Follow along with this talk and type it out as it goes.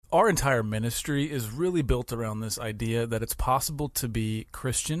our entire ministry is really built around this idea that it's possible to be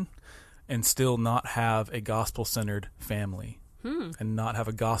Christian and still not have a gospel-centered family and not have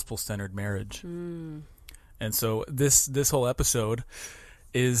a gospel-centered marriage. And so this whole episode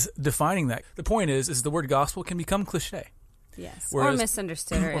is defining that. The point is the word gospel can become cliche. Yes, Whereas, or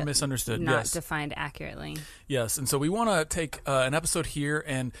misunderstood. Or misunderstood, not yes. defined accurately. Yes, and so we want to take an episode here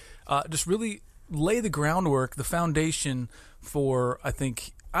and just really lay the groundwork, the foundation for,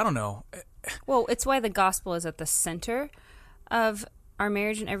 Well, it's why the gospel is at the center of our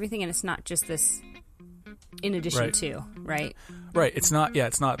marriage and everything, and it's not just this in addition to, right? Right. It's not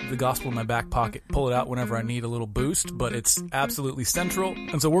the gospel in my back pocket. Pull it out whenever I need a little boost, but it's absolutely central.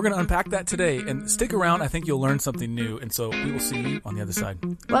 And so we're going to unpack that today. And stick around. I think you'll learn something new. And so we will see you on the other side.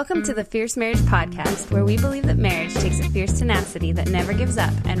 Welcome to the Fierce Marriage Podcast, where we believe that marriage takes a fierce tenacity that never gives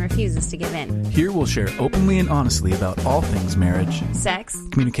up and refuses to give in. Here we'll share openly and honestly about all things marriage, Sex,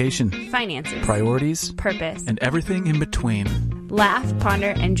 communication, finances, priorities, purpose, and everything in between. Laugh, ponder,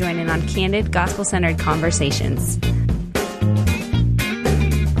 and join in on candid, gospel-centered conversations.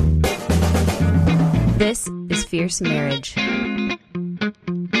 This is Fierce Marriage. How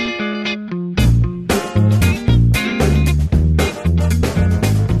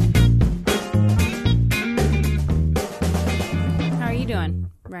are you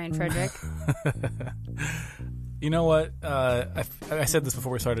doing, Ryan Frederick? You know what? I said this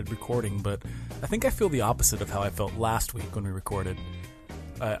before we started recording, but I think I feel the opposite of how I felt last week when we recorded.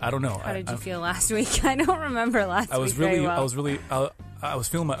 I don't know. How did you feel last week? I don't remember last week very well. I was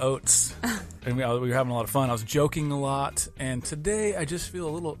feeling my oats, and we were having a lot of fun. I was joking a lot, and today I just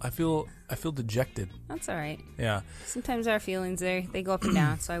feel I feel dejected. That's all right. Yeah. Sometimes our feelings they go up and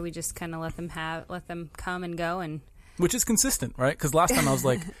down, so we just kind of let them come and go, and which is consistent, right? Because last time I was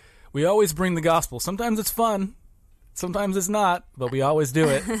like, we always bring the gospel. Sometimes it's fun, sometimes it's not, but we always do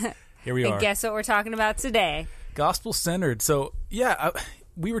it. Here we are. And guess what we're talking about today? Gospel centered. So yeah.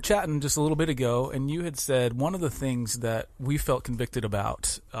 We were chatting just a little bit ago, and you had said one of the things that we felt convicted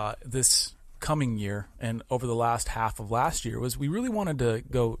about this coming year and over the last half of last year was we really wanted to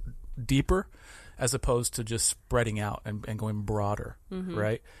go deeper as opposed to just spreading out and going broader,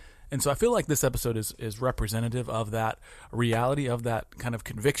 right? And so I feel like this episode is representative of that reality, of that kind of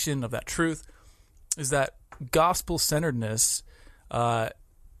conviction, of that truth, is that gospel-centeredness, to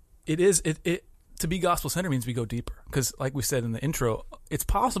be gospel-centered means we go deeper. Because like we said in the intro, it's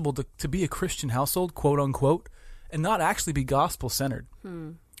possible to be a Christian household, quote unquote, and not actually be gospel-centered.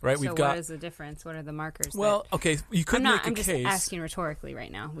 Right? So what is the difference? What are the markers? Well, okay, you could make a I'm case. just asking rhetorically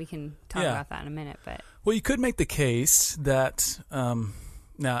right now. We can talk about that in a minute. But well, you could make the case that,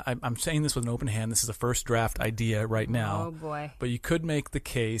 now I'm saying this with an open hand. This is a first draft idea right now. Oh, boy. But you could make the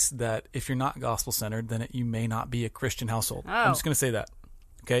case that if you're not gospel-centered, then you may not be a Christian household. Oh. I'm just going to say that.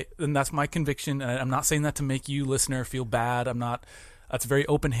 Okay, and that's my conviction. I'm not saying that to make you, listener, feel bad. That's very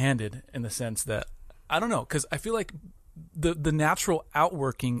open-handed in the sense that, I don't know, because I feel like the natural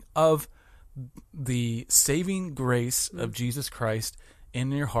outworking of the saving grace of Jesus Christ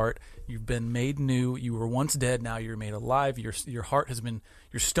in your heart, you've been made new. You were once dead, now you're made alive. Your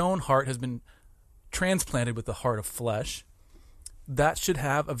stone heart has been transplanted with the heart of flesh. That should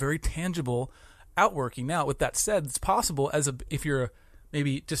have a very tangible outworking. Now, with that said, it's possible if you're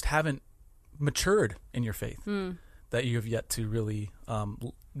maybe just haven't matured in your faith, that you have yet to really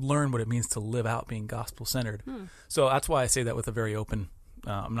learn what it means to live out being gospel-centered. So that's why I say that with a very open,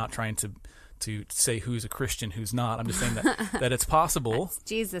 I'm not trying to say who's a Christian, who's not. I'm just saying that it's possible. That's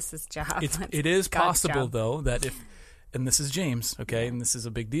Jesus' job. It is God's possible, job. though, that and this is James, okay, and this is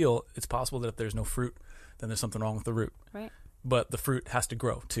a big deal, it's possible that if there's no fruit, then there's something wrong with the root. Right. But the fruit has to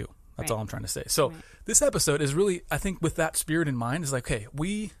grow, too. That's all I'm trying to say. So Right. This episode is really, I think, with that spirit in mind, is like, okay,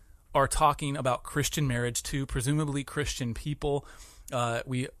 we are talking about Christian marriage to presumably Christian people.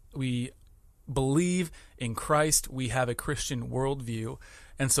 We believe in Christ. We have a Christian worldview.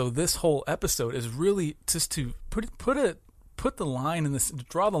 And so this whole episode is really just to put the line in this,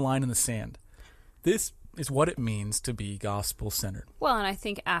 draw the line in the sand. This is what it means to be gospel-centered. Well, and I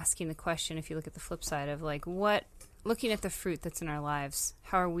think asking the question, if you look at the flip side of like looking at the fruit that's in our lives,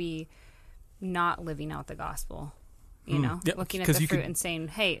 how are we not living out the gospel? You know, looking at the fruit and saying,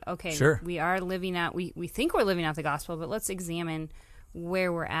 hey, okay, sure, we are living out, we think we're living out the gospel, but let's examine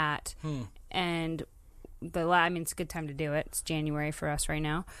where we're at. And it's a good time to do it. It's January for us right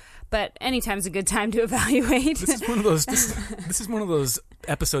now, but anytime's a good time to evaluate. This is one of those. This is one of those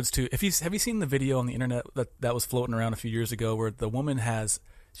episodes too. Have you seen the video on the internet that was floating around a few years ago, where the woman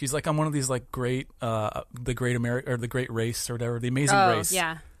she's like on one of these like great, the Great America or the Great Race or whatever, the Amazing Race.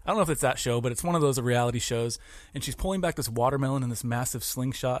 Yeah. I don't know if it's that show, but it's one of those reality shows. And she's pulling back this watermelon in this massive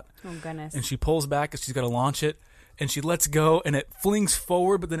slingshot. Oh, goodness. And she pulls back and she's got to launch it. And she lets go and it flings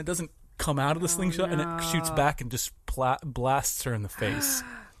forward, but then it doesn't come out of the slingshot and it shoots back and just blasts her in the face.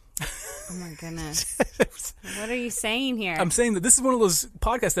 Oh, my goodness. What are you saying here? I'm saying that this is one of those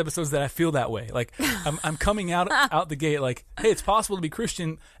podcast episodes that I feel that way. Like, I'm coming out the gate like, hey, it's possible to be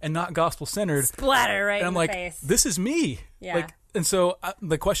Christian and not gospel-centered. Splatter right and I'm in like, the face. this is me. Yeah. Like, and so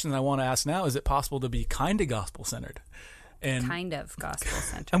the question that I want to ask now, is it possible to be kind of gospel-centered? And Kind of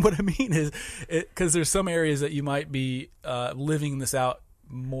gospel-centered. And what I mean is, because there's some areas that you might be living this out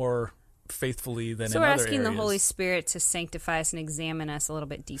more faithfully than So in we're other asking areas. the Holy Spirit to sanctify us and examine us a little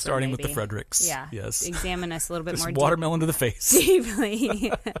bit deeper. Starting maybe. with the Fredericks. Yeah. Yes. Examine us a little bit Just more watermelon to the face. deeply.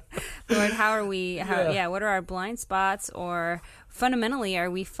 Lord, how are we? What are our blind spots? Or fundamentally, are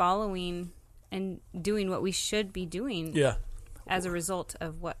we following and doing what we should be doing Yeah. as a result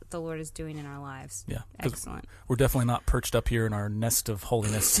of what the Lord is doing in our lives? Yeah. 'Cause Excellent. We're definitely not perched up here in our nest of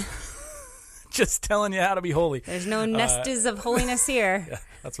holiness. Just telling you how to be holy. There's no nestes of holiness here. Yeah,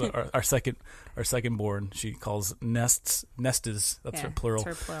 that's what our second born, she calls nestes. That's her plural.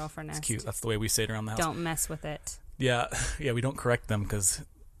 That's her plural for nest. It's cute. That's the way we say it around the house. Don't mess with it. Yeah, we don't correct them because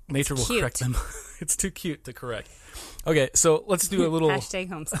nature will cute. correct them. It's too cute to correct. Okay, so let's do a little... Hashtag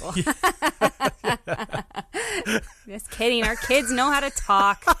homeschool. Just kidding. Our kids know how to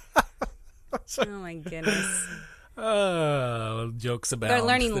talk. Oh, my goodness. Jokes about. They're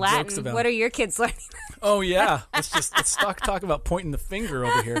learning The Latin. jokes abound. What are your kids learning? Oh, yeah. Let's talk about pointing the finger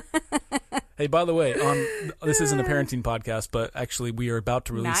over here. Hey, by the way, this isn't a parenting podcast, but actually we are about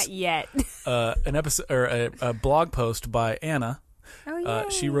to release Not yet. an episode or a blog post by Anna. Oh, yeah.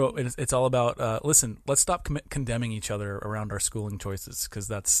 She wrote, it's all about, listen, let's stop condemning each other around our schooling choices, because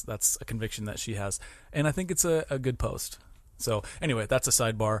that's a conviction that she has. And I think it's a good post. So anyway, that's a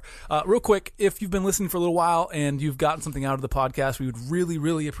sidebar. Real quick, if you've been listening for a little while and you've gotten something out of the podcast, we would really,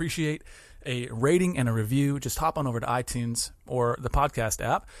 really appreciate a rating and a review. Just hop on over to iTunes or the podcast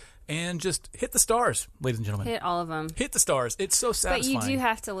app and just hit the stars, ladies and gentlemen. Hit all of them. Hit the stars. It's so satisfying. But you do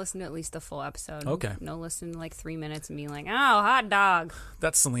have to listen to at least the full episode. Okay. No listen to like 3 minutes and be like, oh, hot dog.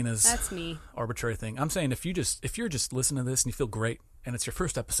 That's Selena's That's me. arbitrary thing. I'm saying if you're just listening to this and you feel great and it's your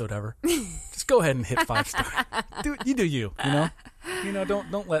first episode ever, just go ahead and hit 5 stars. You do you know?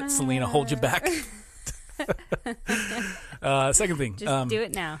 Don't let Selena hold you back. Second thing. Just do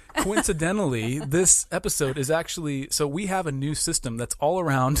it now. Coincidentally, this episode is actually, so we have a new system that's all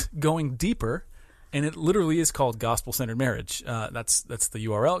around going deeper, and it literally is called Gospel Centered Marriage. That's the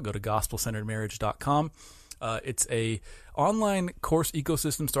URL. Go to gospelcenteredmarriage.com. It's a online course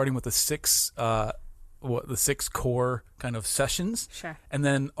ecosystem starting with the six core kind of sessions. Sure. And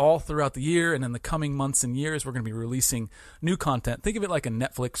then all throughout the year and in the coming months and years, we're going to be releasing new content. Think of it like a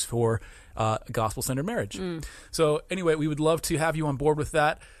Netflix for gospel-centered marriage. So anyway, we would love to have you on board with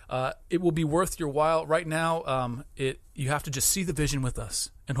that. It will be worth your while. Right now, you have to just see the vision with us.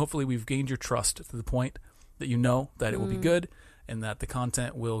 And hopefully we've gained your trust to the point that you know that it will be good and that the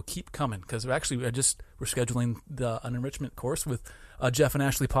content will keep coming. Because actually, we're scheduling an enrichment course with Jeff and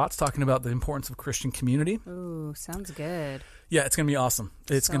Ashley Potts talking about the importance of Christian community. Ooh, sounds good. Yeah, it's going to be awesome.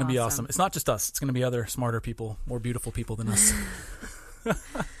 It's So going to be awesome. awesome. It's not just us. It's going to be other smarter people, more beautiful people than us.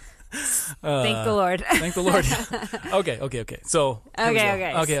 Thank the Lord. Thank the Lord. Okay. So here we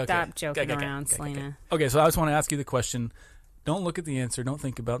go. Okay. Stop joking around, Selena. Okay, so I just want to ask you the question. Don't look at the answer. Don't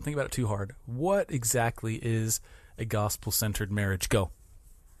think about it too hard. What exactly is a gospel-centered marriage? Go,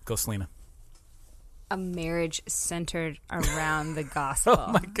 Selena. A marriage centered around the gospel.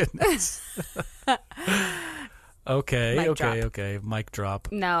 Oh my goodness. Okay. Mic drop. Okay. Mic drop.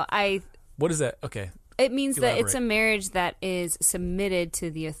 No, What is that? Okay. It means that it's a Elaborate. marriage that is submitted to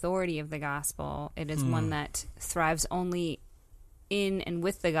the authority of the gospel. It is one that thrives only in and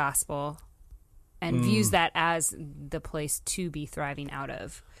with the gospel and views that as the place to be thriving out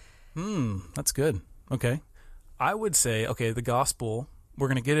of. That's good. Okay. I would say, the gospel, we're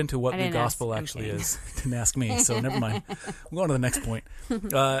going to get into what I the didn't ask. gospel I'm actually kidding. is. Didn't ask me, so never mind. We'll go on to the next point.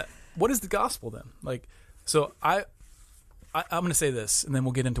 What is the gospel then? So I'm going to say this, and then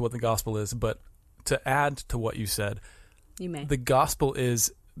we'll get into what the gospel is, but to add to what you said, You may. the gospel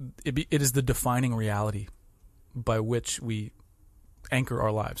is, it is the defining reality by which we anchor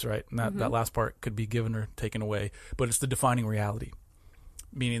our lives, right? And that last part could be given or taken away, but it's the defining reality,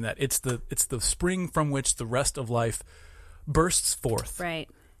 meaning that it's the spring from which the rest of life bursts forth. Right.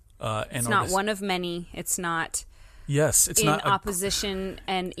 And It's not one of many. It's not Yes, it's in not opposition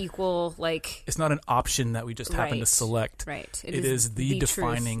and equal, it's not an option that we just happen to Right. select. Right. It is the truth.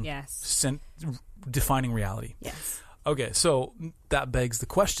 defining Yes. defining reality. Yes. Okay, so that begs the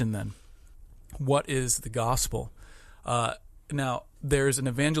question then. What is the gospel? Now, there's an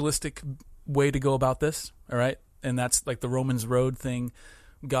evangelistic way to go about this, all right? And that's like the Romans Road thing.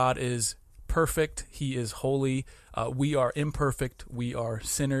 God is perfect. He is holy. We are imperfect. We are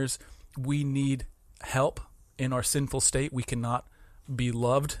sinners. We need help in our sinful state. We cannot be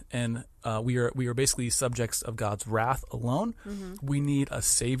loved, and we are basically subjects of God's wrath alone. Mm-hmm. We need a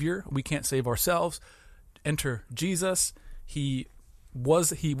Savior. We can't save ourselves. Enter Jesus. He was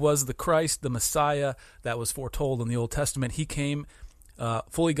the Christ, the Messiah that was foretold in the Old Testament. He came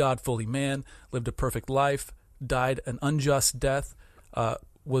fully God, fully man, lived a perfect life, died an unjust death,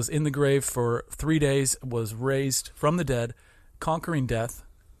 was in the grave for 3 days, was raised from the dead, conquering death,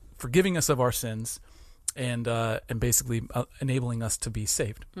 forgiving us of our sins, and basically enabling us to be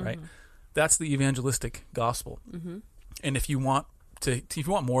saved. Mm-hmm. Right? That's the evangelistic gospel. Mm-hmm. And if you want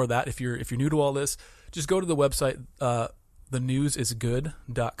more of that, if you're new to all this, just go to the website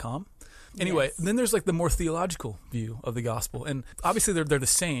thenewsisgood.com. Anyway, yes. Then there's like the more theological view of the gospel, and obviously they're the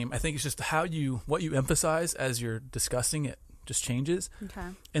same. I think it's just what you emphasize as you're discussing it just changes. Okay.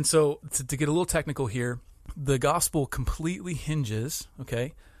 And so to get a little technical here, the gospel completely hinges,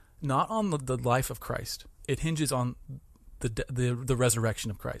 okay, not on the life of Christ. It hinges on the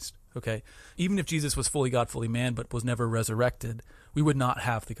resurrection of Christ. Okay, even if Jesus was fully God, fully man, but was never resurrected, we would not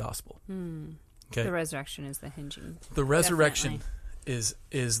have the gospel. Okay, the resurrection is the hinging. The resurrection is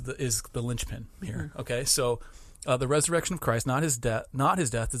the linchpin here. Mm-hmm. Okay, so the resurrection of Christ, not his death,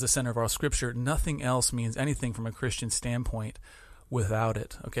 is the center of our Scripture. Nothing else means anything from a Christian standpoint without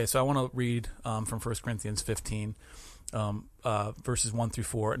it. Okay, so I want to read from 1 Corinthians 15, verses 1 through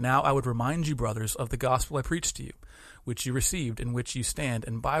 4. Now I would remind you, brothers, of the gospel I preached to you, which you received, in which you stand,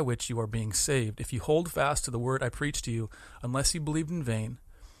 and by which you are being saved, if you hold fast to the word I preached to you, unless you believed in vain.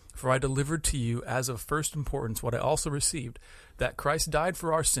 For I delivered to you as of first importance what I also received, that Christ died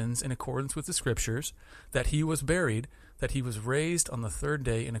for our sins in accordance with the Scriptures, that he was buried, that he was raised on the third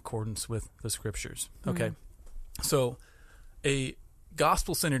day in accordance with the Scriptures. Okay, so a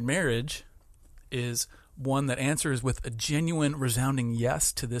gospel-centered marriage is one that answers with a genuine, resounding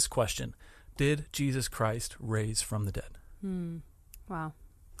yes to this question: did Jesus Christ raise from the dead? Wow.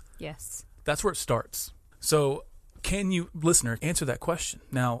 Yes. That's where it starts. So can you, listener, answer that question?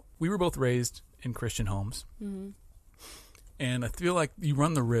 Now, we were both raised in Christian homes. Mm-hmm. And I feel like you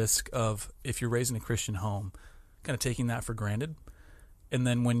run the risk of, if you're raised in a Christian home, kind of taking that for granted. And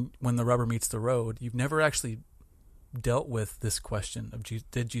then when the rubber meets the road, you've never actually dealt with this question of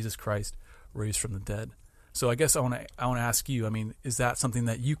did Jesus Christ raise from the dead? So I guess I want to ask you, I mean, is that something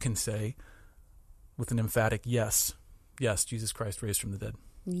that you can say with an emphatic yes? Yes, Jesus Christ raised from the dead.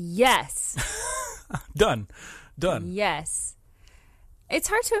 Yes. Done. Yes. It's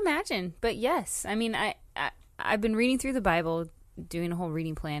hard to imagine, but yes. I mean, I've been reading through the Bible, doing a whole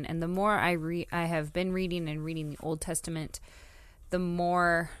reading plan, and the more I have been reading the Old Testament, the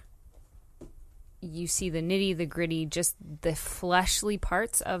more you see the nitty, the gritty, just the fleshly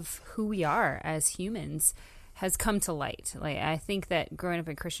parts of who we are as humans has come to light. Like, I think that growing up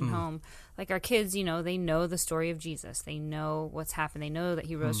in a Christian home, like our kids, they know the story of Jesus. They know what's happened. They know that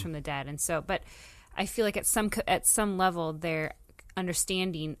he rose from the dead. And so, but I feel like at some level, their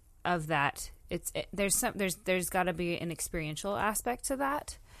understanding of that, there's got to be an experiential aspect to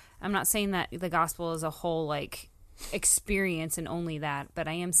that. I'm not saying that the gospel is a whole like experience and only that, but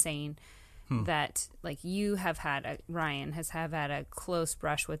I am saying that like Ryan has had a close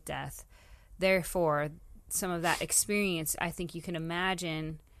brush with death. Therefore, some of that experience, I think you can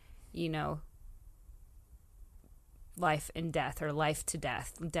imagine, life and death, or life to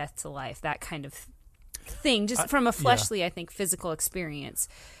death, death to life, that kind of thing, just from a fleshly, I think, physical experience.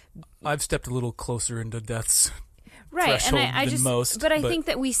 I've stepped a little closer into death's right, threshold and I than just, most. But I think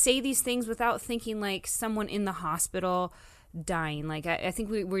that we say these things without thinking like someone in the hospital dying. Like I think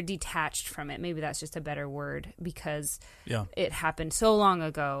we're detached from it. Maybe that's just a better word, because it happened so long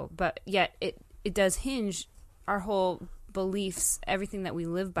ago. But yet it does hinge, our whole beliefs, everything that we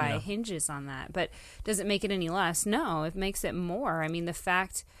live by hinges on that. But does it make it any less? No, it makes it more. I mean, the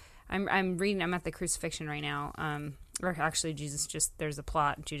fact I'm at the crucifixion right now. Or actually, there's a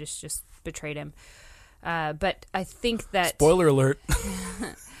plot. Judas just betrayed him. But I think that, spoiler alert.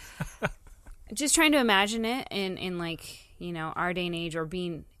 Just trying to imagine it in like, our day and age, or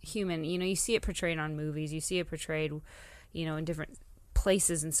being human, you see it portrayed on movies, you see it portrayed, in different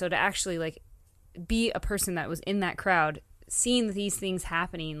places. And so to actually like be a person that was in that crowd, seeing these things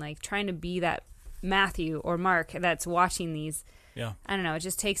happening, like trying to be that Matthew or Mark that's watching these, I don't know, it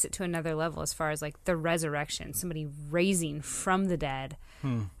just takes it to another level as far as like the resurrection, somebody raising from the dead.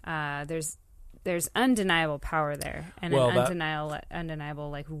 There's there's undeniable power there, and Well, an undeniable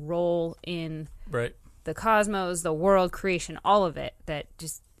like role in right. the cosmos, the world, creation, all of it, that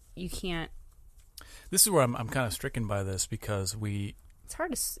just you can't. This is where I'm kind of stricken by this because It's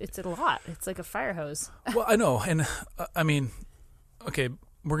hard to. It's a lot. It's like a fire hose. Well, I know, and I mean, okay,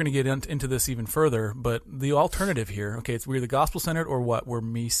 we're going to get into this even further, but the alternative here, okay, it's we're the gospel centered or what? We're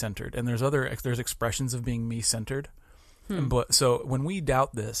me centered, and there's expressions of being me centered, but so when we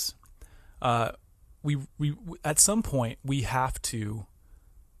doubt this, we at some point we have to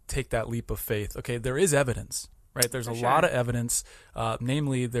take that leap of faith. Okay, there is evidence. Right, there's a lot of evidence.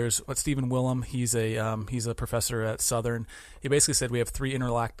 Namely, there's what Stephen Willem. He's a professor at Southern. He basically said we have three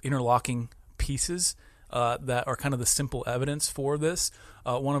interlocking pieces that are kind of the simple evidence for this.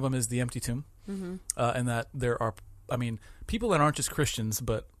 One of them is the empty tomb, and that there are, people that aren't just Christians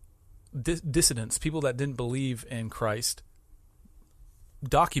but dissidents, people that didn't believe in Christ,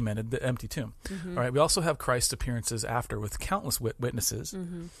 documented the empty tomb. All right. We also have Christ's appearances after with countless witnesses.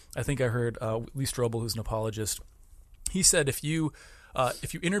 I think I heard Lee Strobel, who's an apologist. He said if you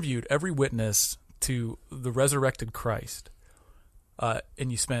interviewed every witness to the resurrected Christ,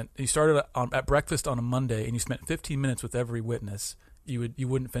 and you started at breakfast on a Monday and you spent 15 minutes with every witness, you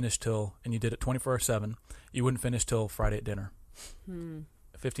wouldn't finish till, and you did it 24/7. You wouldn't finish till Friday at dinner.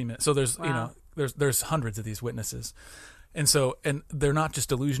 15 minutes. So there's there's hundreds of these witnesses. And they're not just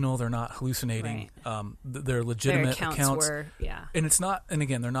delusional; they're not hallucinating. Right. They're legitimate Their accounts. And it's not. And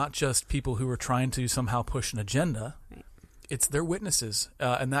again, they're not just people who are trying to somehow push an agenda. Right. It's their witnesses,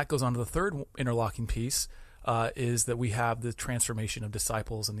 and that goes on to the third interlocking piece. Is that we have the transformation of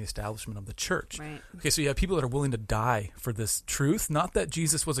disciples and the establishment of the church. Right. Okay, so you have people that are willing to die for this truth, not that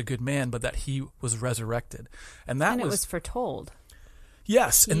Jesus was a good man, but that he was resurrected, and it was foretold.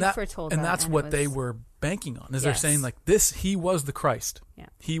 Yes, He and foretold that's and what it they was- were banking on. Is Yes. they're saying like this, he was the Christ. Yeah.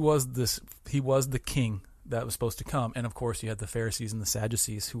 He was the king that was supposed to come. And of course, you had the Pharisees and the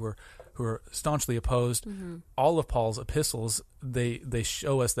Sadducees who were staunchly opposed. All of Paul's epistles, they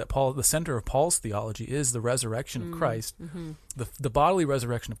show us that the center of Paul's theology is the resurrection of Christ, the bodily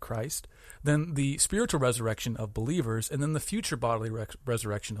resurrection of Christ, then the spiritual resurrection of believers, and then the future bodily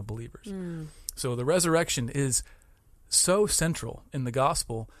resurrection of believers. So the resurrection is so central in the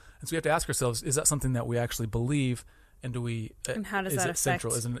gospel, and so we have to ask ourselves: is that something that we actually believe? And do we? And how does is that it affect?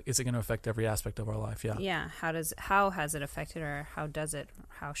 central? Is it going to affect every aspect of our life? Yeah. Yeah. How has it affected, or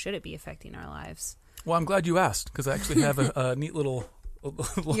how should it be affecting our lives? Well, I'm glad you asked because I actually have a neat little.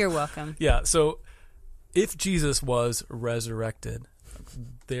 You're welcome. Yeah. So, if Jesus was resurrected,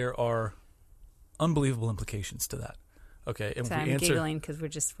 there are unbelievable implications to that. Okay, and So if I'm we answer, giggling because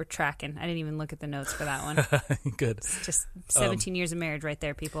we're tracking. I didn't even look at the notes for that one. good. It's just 17 years of marriage right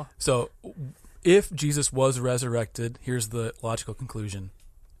there, people. So, if Jesus was resurrected, here's the logical conclusion: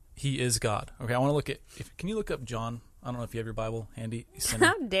 he is God. Okay, I want to look at. Can you look up John? I don't know if you have your Bible handy. You sinner.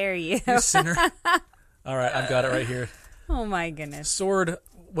 How dare you? You sinner. All right, I've got it right here. Oh my goodness. Sword.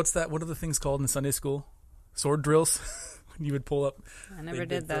 What's that? What are the things called in Sunday school? Sword drills. You would pull up. I never they'd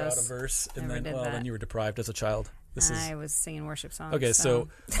did throw out those. a verse, and Never did that. then you were deprived as a child. I was singing worship songs. Okay, so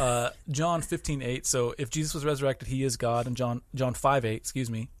John 15:8. So if Jesus was resurrected, he is God. And John 5:8. Excuse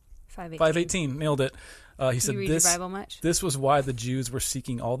me. 5:18. Nailed it. He said, you read "This your Bible much?" This was why the Jews were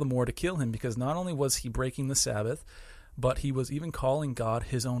seeking all the more to kill him, because not only was he breaking the Sabbath, but he was even calling God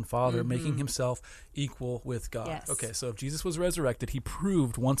his own Father, making himself equal with God." Yes. Okay, so if Jesus was resurrected, he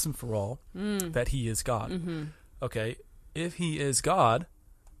proved once and for all that he is God. Okay, if he is God,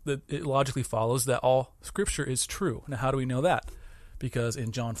 it logically follows that all Scripture is true. Now, how do we know that? Because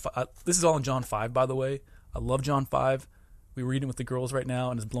in John 5, this is all in John 5, by the way. I love John 5. We were reading with the girls right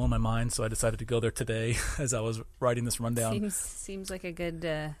now, and it's blowing my mind, so I decided to go there today as I was writing this rundown. Seems like a good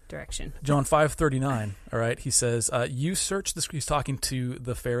direction. John 5:39, all right? He says, you search the... He's talking to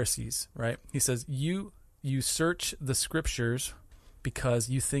the Pharisees, right? He says, you search the Scriptures because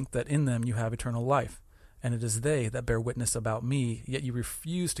you think that in them you have eternal life. And it is they that bear witness about me, yet you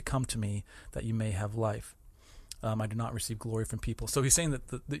refuse to come to me that you may have life. I do not receive glory from people. So he's saying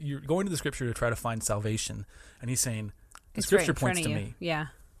that you're going to the Scripture to try to find salvation. And he's saying, the Scripture points to me. Yeah.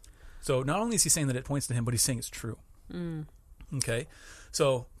 So not only is he saying that it points to him, but he's saying it's true. Okay?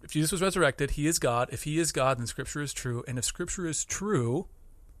 So if Jesus was resurrected, he is God. If he is God, then Scripture is true. And if Scripture is true,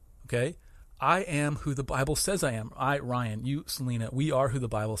 okay, I am who the Bible says I am. I, Ryan, you, Selena, we are who the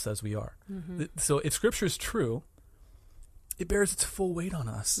Bible says we are. So if Scripture is true, it bears its full weight on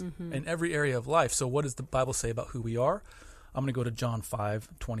us in every area of life. So what does the Bible say about who we are? I'm going to go to John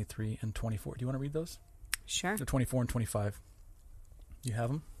 5:23 and 24. Do you want to read those? Sure. The 24 and 25. You have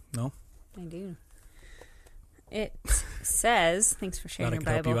them? No? I do. says, thanks for sharing Glad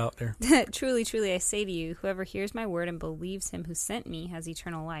your I could Bible. help you out there. Truly, truly, I say to you, whoever hears my word and believes him who sent me has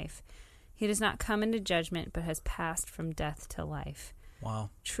eternal life. He does not come into judgment, but has passed from death to life.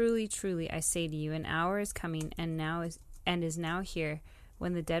 Wow. Truly, truly, I say to you, an hour is coming and is now here,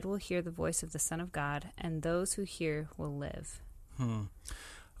 when the dead will hear the voice of the Son of God, and those who hear will live.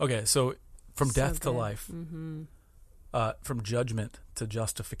 Okay, so from So death to good. life, from judgment to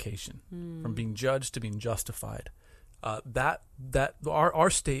justification, from being judged to being justified. Our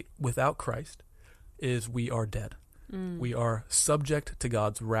state without Christ is we are dead. We are subject to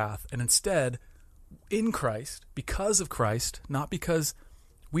God's wrath, and instead, in Christ, because of Christ, not because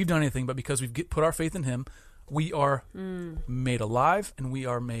we've done anything, but because we've put our faith in Him, we are made alive, and we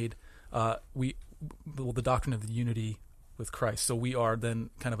are made the doctrine of the unity with Christ. So we are then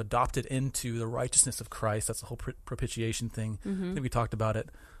kind of adopted into the righteousness of Christ. That's the whole propitiation thing. I think we talked about it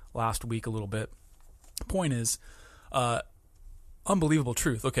last week a little bit. Point is, unbelievable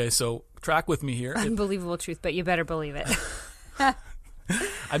truth. Okay, so track with me here. Unbelievable truth, but you better believe it.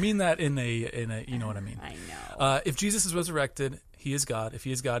 I mean that in a you know what I mean. I know. If Jesus is resurrected, He is God. If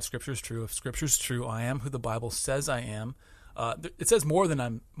He is God, Scripture is true. If Scripture is true, I am who the Bible says I am. It says more than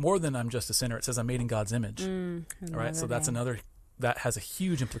I'm just a sinner. It says I'm made in God's image. All right, so that's another that has a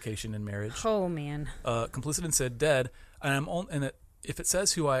huge implication in marriage. Oh man. Complicit in sin, dead, and if it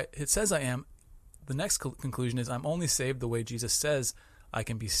says it says I am. The next conclusion is I'm only saved the way Jesus says I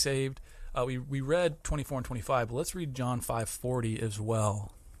can be saved. We read 24 and 25, but let's read John 5:40 as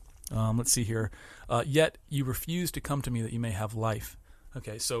well. Let's see here. Yet you refuse to come to me that you may have life.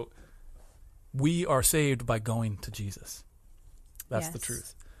 Okay, so we are saved by going to Jesus. That's the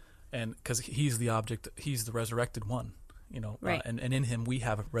truth. And because He's the object, He's the resurrected one, right. And in Him we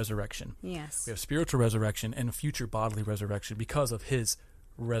have a resurrection. Yes. We have spiritual resurrection and future bodily resurrection because of His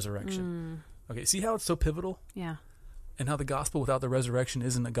resurrection. Okay, see how it's so pivotal? Yeah. And how the gospel without the resurrection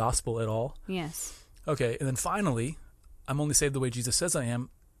isn't a gospel at all? Yes. Okay, and then finally, I'm only saved the way Jesus says I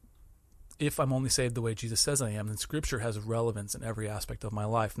am. If I'm only saved the way Jesus says I am, then Scripture has relevance in every aspect of my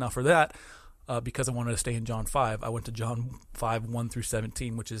life. Now for that, because I wanted to stay in John 5, I went to John 5, 1 through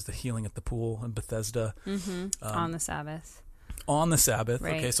 17, which is the healing at the pool in Bethesda. On the Sabbath. On the Sabbath.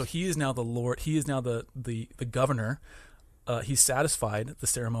 Right. Okay, so He is now the Lord. He is now the governor. He's satisfied the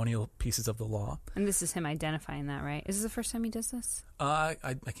ceremonial pieces of the law. And this is Him identifying that, right? Is this the first time He does this? I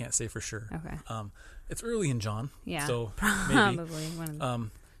can't say for sure. Okay. It's early in John. Yeah. So Probably. maybe.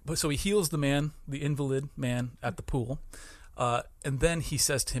 But so He heals the man, the invalid man at the pool. And then He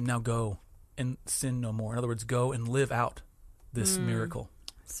says to him, now go and sin no more. In other words, go and live out this miracle.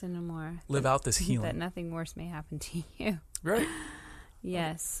 Sin no more. Live out this healing. That nothing worse may happen to you. Right.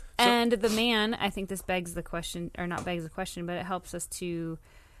 Yes. And the man, I think this begs the question, or not begs the question, but it helps us to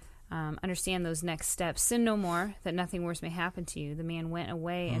understand those next steps. Sin no more, that nothing worse may happen to you. The man went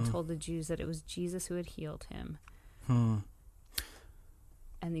away and told the Jews that it was Jesus who had healed him. And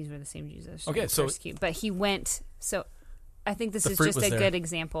these were the same Jews that was trying to persecute. But he went, so I think this is just a good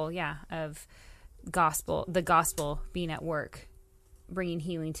example, of the gospel being at work, bringing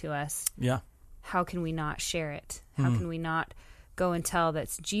healing to us. Yeah. How can we not share it? How can we not go and tell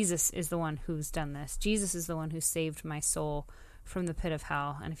that Jesus is the one who's done this? Jesus is the one who saved my soul from the pit of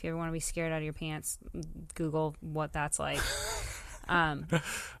hell. And if you ever want to be scared out of your pants, Google what that's like.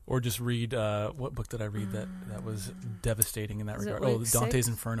 Or just read, what book did I read that was devastating in that regard? Luke Dante's 6?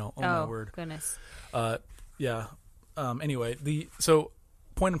 Inferno. Oh, my word. Goodness. Yeah. Anyway, so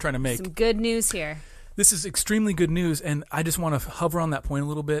point I'm trying to make. Some good news here. This is extremely good news, and I just want to hover on that point a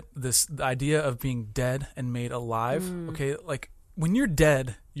little bit. The idea of being dead and made alive. Okay, like when you're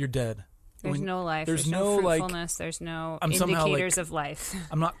dead, you're dead. There's no life. There's no no fruitfulness. There's no indicators of life.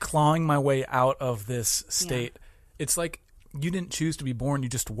 I'm not clawing my way out of this state. Yeah. It's like you didn't choose to be born; you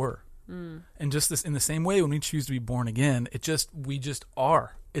just were. And just this, in the same way, when we choose to be born again, we just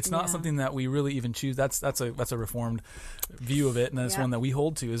are. It's not something that we really even choose. That's a Reformed view of it, and that's one that we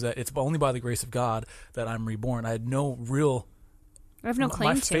hold to. Is that it's only by the grace of God that I'm reborn. I had no real. I have no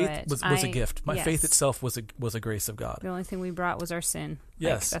claim to it. My faith was a gift. My faith itself was a grace of God. The only thing we brought was our sin.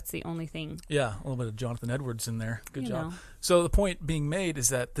 Yes, that's the only thing. Yeah, a little bit of Jonathan Edwards in there. Good job. Know. So the point being made is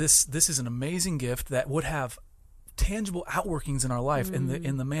that this is an amazing gift that would have tangible outworkings in our life. And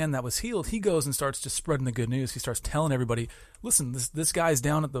the man that was healed, he goes and starts just spreading the good news. He starts telling everybody, listen, this guy's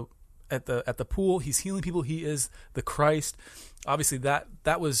down at the pool. He's healing people. He is the Christ. Obviously, that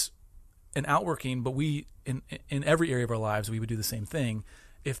was an outworking, but we in every area of our lives we would do the same thing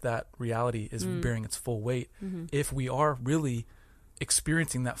if that reality is bearing its full weight. If we are really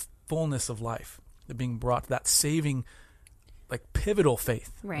experiencing that fullness of life, being brought to that saving, like pivotal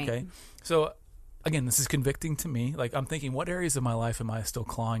faith. Right. Okay, so again, this is convicting to me. Like, I'm thinking, what areas of my life am I still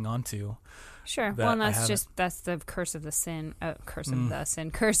clawing onto? Sure. that Well, and I that's the curse of the sin, curse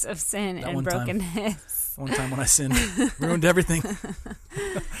of sin That and one time. brokenness. One time when I sinned, ruined everything.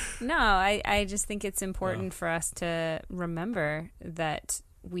 No, I just think it's important for us to remember that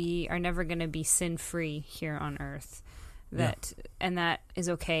we are never going to be sin-free here on earth. And that is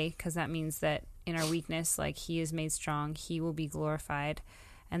okay, because that means that in our weakness, like He is made strong, He will be glorified.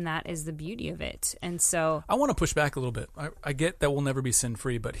 And that is the beauty of it. And so I want to push back a little bit. I get that we'll never be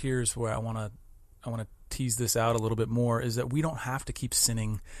sin-free, but here's where I want to tease this out a little bit more, is that we don't have to keep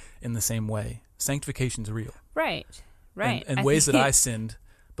sinning in the same way. Sanctification's real. Right. And ways that I sinned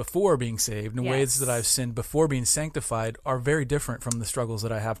before being saved and ways that I've sinned before being sanctified are very different from the struggles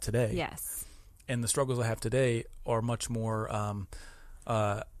that I have today. Yes. And the struggles I have today are much more,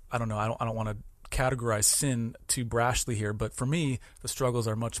 I don't know, I don't want to categorize sin too brashly here, but for me, the struggles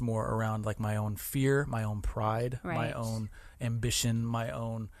are much more around like my own fear, my own pride, my own ambition,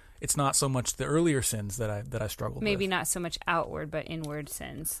 it's not so much the earlier sins that I struggled with. Maybe not so much outward, but inward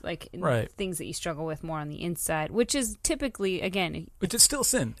sins, like things that you struggle with more on the inside, which is typically, again, which is still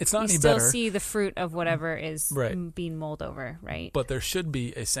sin. It's not any better. You better. still see the fruit of whatever is being mulled over, right? But there should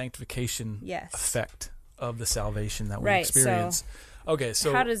be a sanctification effect of the salvation that we experience. So okay,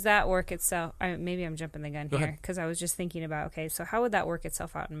 so how does that work itself? Maybe I'm jumping the gun Go here, ahead. because I was just thinking about, okay, so how would that work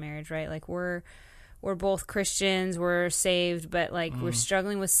itself out in marriage, right? Like we're both Christians, we're saved, but like we're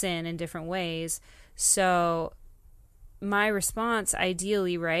struggling with sin in different ways. So my response,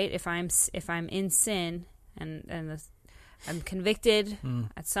 ideally, right, if I'm in sin and I'm convicted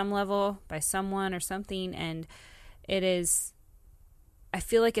at some level by someone or something, and it is, I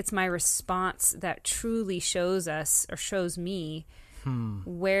feel like it's my response that truly shows us or shows me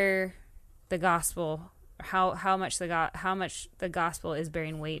where the gospel, how much the gospel is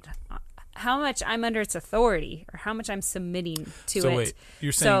bearing weight, how much I'm under its authority, or how much I'm submitting to it. So wait,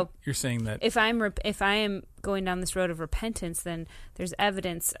 you're saying that if I am going down this road of repentance, then there's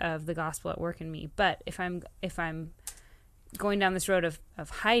evidence of the gospel at work in me. But if I'm going down this road of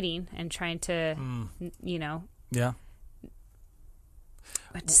hiding and trying to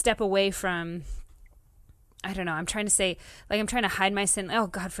step away from, I don't know, I'm trying to say, like, I'm trying to hide my sin. Oh,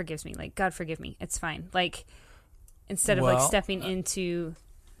 God forgives me. Like, God forgive me. It's fine. Like, instead of like stepping into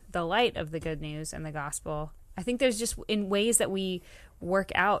the light of the good news and the gospel, I think there's just in ways that we work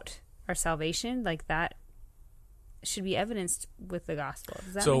out our salvation, like that should be evidenced with the gospel.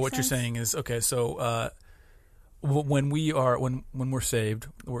 Does that so make what sense? you're saying is, okay, so when we're saved,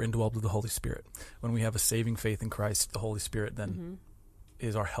 we're indwelled with the Holy Spirit. When we have a saving faith in Christ, the Holy Spirit then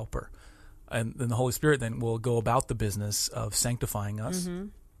is our helper. And then the Holy Spirit then will go about the business of sanctifying us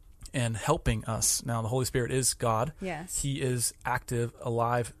and helping us. Now, the Holy Spirit is God. Yes. He is active,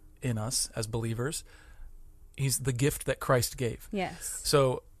 alive in us as believers. He's the gift that Christ gave. Yes.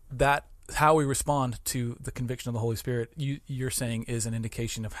 So that how we respond to the conviction of the Holy Spirit, you're saying, is an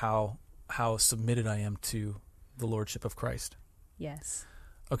indication of how submitted I am to the Lordship of Christ. Yes.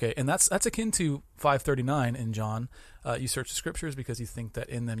 Okay, and that's akin to 5:39 in John. You search the Scriptures because you think that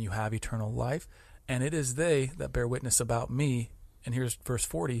in them you have eternal life, and it is they that bear witness about me. And here's verse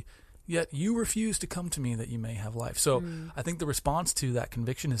 40, yet you refuse to come to me that you may have life. So I think the response to that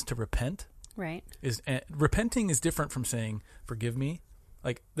conviction is to repent. Right. Repenting is different from saying, forgive me.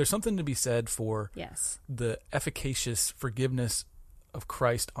 Like, there's something to be said for the efficacious forgiveness of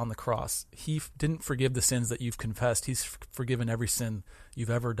Christ on the cross. He didn't forgive the sins that you've confessed. He's forgiven every sin you've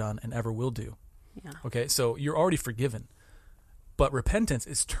ever done and ever will do. Yeah. Okay, so you're already forgiven. But repentance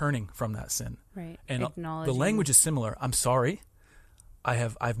is turning from that sin. Right. And acknowledging. the language is similar. I'm sorry.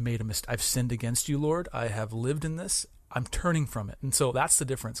 I've made a mistake. I've sinned against you, Lord. I have lived in this. I'm turning from it. And so that's the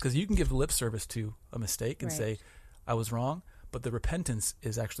difference, because you can give lip service to a mistake and say, I was wrong, but the repentance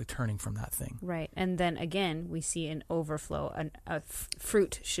is actually turning from that thing. Right. And then again, we see an overflow.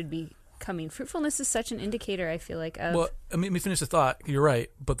 Fruit should be coming. Fruitfulness is such an indicator, I feel like, of... Well, let me finish the thought. You're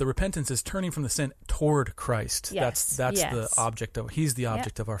right, but the repentance is turning from the sin toward Christ. Yes. That's the object of... He's the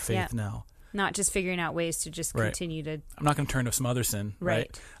object of our faith now. Not just figuring out ways to just continue to... I'm not going to turn to some other sin,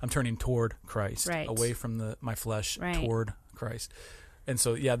 right? I'm turning toward Christ, right. away from my flesh, right. toward Christ. And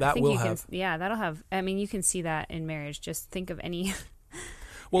so, that will have... that'll have... I mean, you can see that in marriage. Just think of any...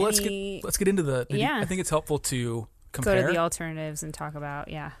 Well, let's get into the... I think it's helpful to compare. Go to the alternatives and talk about,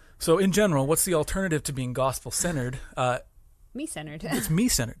 So, in general, what's the alternative to being gospel-centered? Me-centered. It's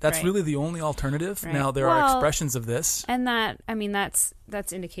me-centered. That's really the only alternative. Right. Now, there are expressions of this. And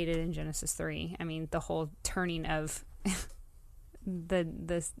that's indicated in Genesis 3. I mean, the whole turning of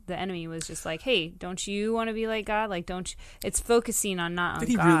the enemy was just like, hey, don't you want to be like God? Like, don't you? It's focusing on not on Did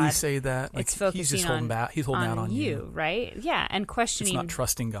he God. really say that? Like, It's focusing he's just holding back. He's holding out on you, right? Yeah, and questioning. It's not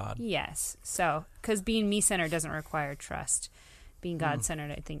trusting God. Yes. So, because being me-centered doesn't require trust. Being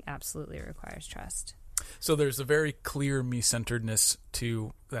God-centered, I think, absolutely requires trust. So there's a very clear me-centeredness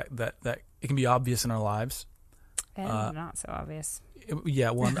to that it can be obvious in our lives. And not so obvious.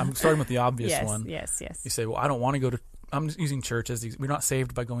 Well, I'm starting with the obvious one. Yes. You say, well, I don't want to go to. I'm using church as we're not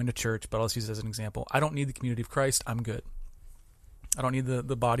saved by going to church, but I'll just use it as an example. I don't need the community of Christ. I'm good. I don't need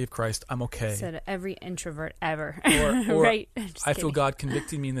the body of Christ. I'm okay. So to every introvert ever. Or right. I feel God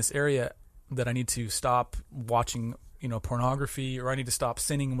convicting me in this area that I need to stop watching, pornography, or I need to stop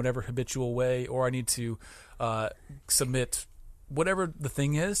sinning in whatever habitual way, or I need to submit, whatever the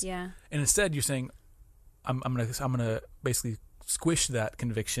thing is. Yeah. And instead, you're saying, I'm gonna basically squish that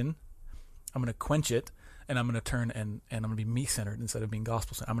conviction. I'm gonna quench it. And I'm going to turn and I'm going to be me-centered instead of being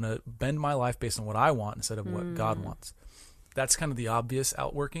gospel-centered. I'm going to bend my life based on what I want instead of what God wants. That's kind of the obvious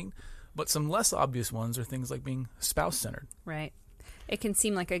outworking. But some less obvious ones are things like being spouse-centered. Right. It can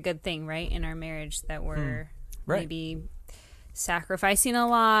seem like a good thing, right, in our marriage that we're maybe sacrificing a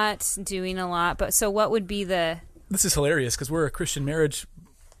lot, doing a lot. But so what would be the... This is hilarious because we're a Christian marriage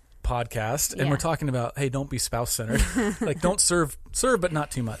podcast and we're talking about, hey, don't be spouse-centered. Like, don't serve but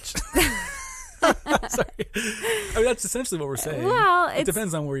not too much. Sorry. I mean, that's essentially what we're saying. Well, it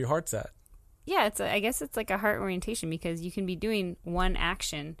depends on where your heart's at. Yeah, I guess it's like a heart orientation, because you can be doing one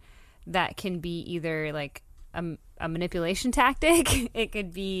action that can be either like a manipulation tactic. It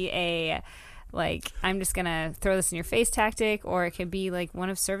could be a like, I'm just gonna throw this in your face tactic, or it could be like one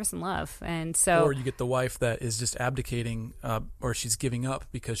of service and love. And so, or you get the wife that is just abdicating, or she's giving up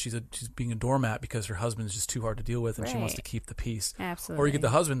because she's being a doormat because her husband's just too hard to deal with, and she wants to keep the peace. Absolutely. Or you get the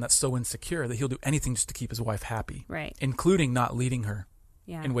husband that's so insecure that he'll do anything just to keep his wife happy, right? Including not leading her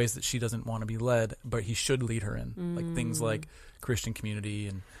in ways that she doesn't want to be led, but he should lead her in, like things like Christian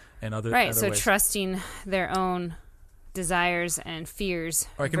community and other right. Other so ways. Trusting their own desires and fears,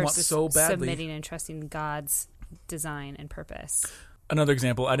 or I can want so badly submitting and trusting God's design and purpose. Another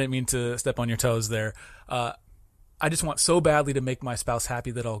example, I didn't mean to step on your toes there. I just want so badly to make my spouse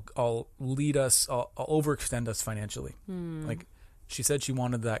happy that I'll lead us, I'll overextend us financially. Like, she said she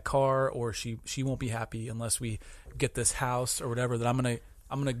wanted that car, or she won't be happy unless we get this house or whatever, that I'm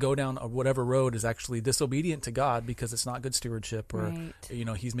gonna go down whatever road is actually disobedient to God because it's not good stewardship, or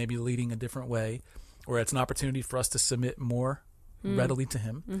he's maybe leading a different way, or it's an opportunity for us to submit more readily to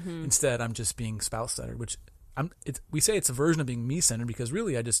him. Instead, I'm just being spouse-centered, which we say it's a version of being me-centered, because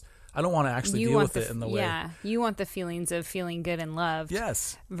really I don't want to actually deal with it in the way. Yeah, you want the feelings of feeling good and loved.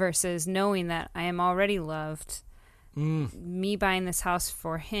 Yes. Versus knowing that I am already loved. Me buying this house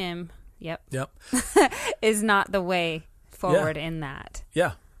for him, yep. is not the way forward in that.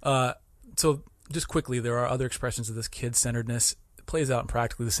 Yeah. So just quickly, there are other expressions of this kid-centeredness. It plays out in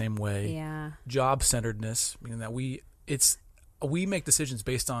practically the same way. Yeah. Job-centeredness, meaning that we make decisions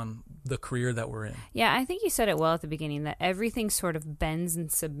based on the career that we're in. Yeah, I think you said it well at the beginning, that everything sort of bends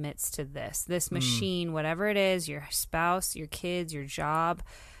and submits to this machine, whatever it is, your spouse, your kids, your job,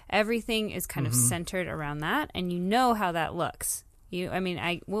 everything is kind of centered around that, and you know how that looks. We'll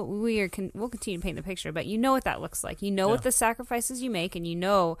continue to paint the picture, but you know what that looks like. You know what the sacrifices you make, and you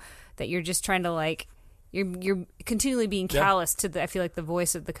know that you're just trying to, like, you're continually being callous to I feel like the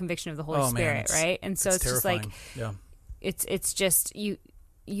voice of the conviction of the Holy Spirit, right? And so it's just like, it's just you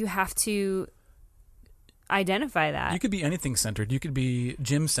have to identify that. You could be anything centered. You could be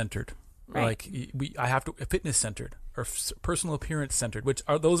gym centered, right? Like I have to fitness centered or personal appearance centered,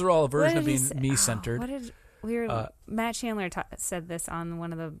 those are all a version of being me centered. Matt Chandler said this on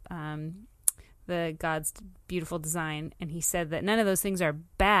one of the God's Beautiful Design, and he said that none of those things are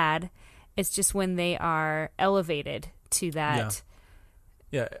bad. It's just when they are elevated to that.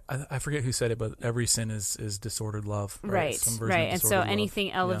 Yeah, I forget who said it, but every sin is disordered love. Right. And so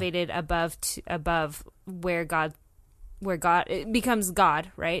anything elevated above where God it becomes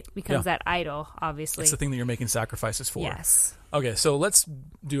God, right? Becomes that idol, obviously. It's the thing that you're making sacrifices for. Yes. Okay, so let's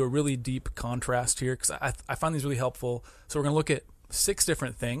do a really deep contrast here, because I find these really helpful. So we're going to look at 6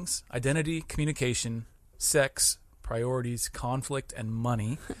 different things: identity, communication, sex, priorities, conflict, and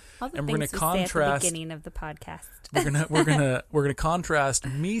money. All the and things we're going to contrast at the beginning of the podcast. we're gonna contrast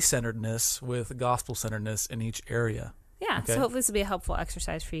me-centeredness with gospel-centeredness in each area. Yeah. Okay? So hopefully this will be a helpful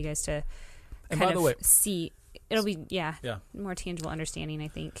exercise for you guys to see. It'll be more tangible understanding, I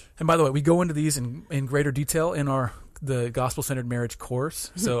think. And by the way, we go into these in greater detail in the Gospel-Centered Marriage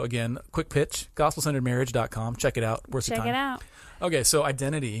course. So again, quick pitch: gospelcenteredmarriage.com. Check it out. Worth your time. Check it out. Okay, so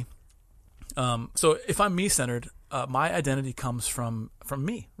identity. So if I'm me-centered, my identity comes from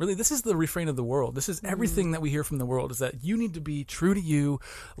me. Really, this is the refrain of the world. This is everything that we hear from the world, is that you need to be true to you,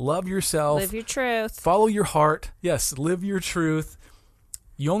 love yourself, Live your truth. follow your heart. Yes, live your truth.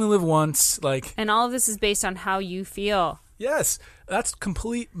 You only live once. And all of this is based on how you feel. Yes, that's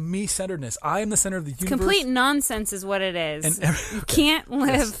complete me-centeredness. I am the center of the universe. Complete nonsense is what it is. And you can't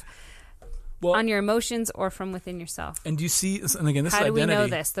live Well, on your emotions or from within yourself. and do you see? And again, this How is do we identity.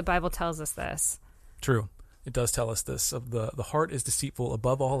 know this? The Bible tells us this. True. It does tell us this. Of the heart is deceitful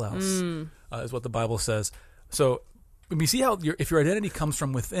above all else, is what the Bible says. So when we see how if your identity comes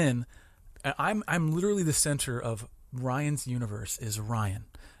from within, I'm literally the center of Ryan's universe. Is Ryan,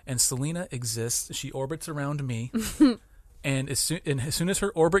 and Selena exists. She orbits around me, and as soon as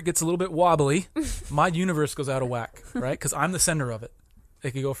her orbit gets a little bit wobbly, my universe goes out of whack. Right? Because I'm the center of it.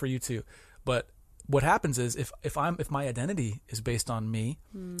 It could go for you too, but what happens is if my identity is based on me,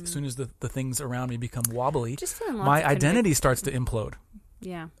 as soon as the things around me become wobbly, my identity starts to implode.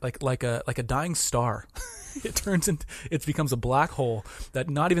 Yeah. Like a dying star. It becomes a black hole that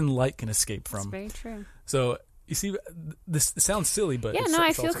not even light can escape from. That's very true. So you see, this sounds silly, but yeah,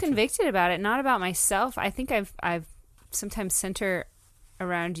 I feel also convicted about it, not about myself. I think I've sometimes center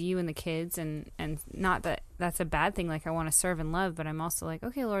around you and the kids, and not that that's a bad thing. Like, I want to serve and love, but I'm also like,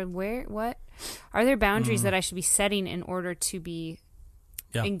 okay, Lord, what are there boundaries that I should be setting in order to be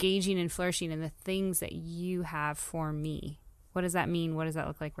engaging and flourishing in the things that you have for me? What does that mean? What does that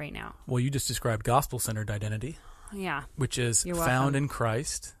look like right now? Well, you just described gospel-centered identity. Yeah. Which is found in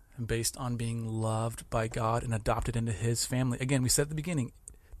Christ and based on being loved by God and adopted into his family. Again, we said at the beginning,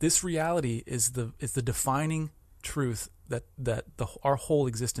 this reality is the defining truth that our whole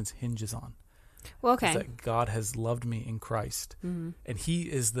existence hinges on. Well, okay. Is that God has loved me in Christ, and he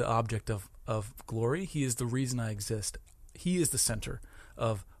is the object of glory. He is the reason I exist. He is the center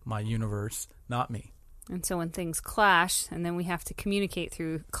of my universe, not me. And so when things clash, and then we have to communicate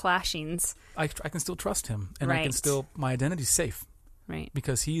through clashings, I can still trust him, and Right. I can still, my identity's safe, right?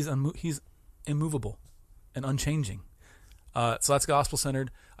 because he's immovable and unchanging. So that's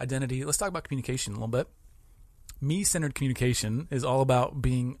gospel-centered identity. Let's talk about communication a little bit. Me-centered communication is all about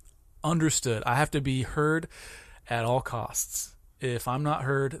being understood. I have to be heard at all costs. If I'm not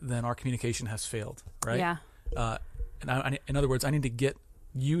heard, then our communication has failed, right? Yeah. In other words, I need to get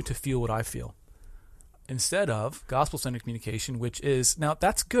you to feel what I feel. Instead of gospel-centered communication, which is, now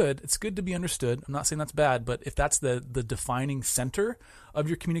that's good. It's good to be understood. I'm not saying that's bad, but if that's the defining center of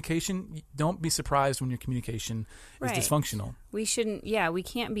your communication, don't be surprised when your communication is Right. dysfunctional. We shouldn't, we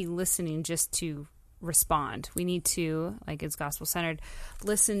can't be listening just to respond. We need to, like it's gospel-centered,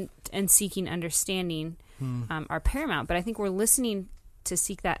 listen and seeking understanding are paramount. But I think we're listening to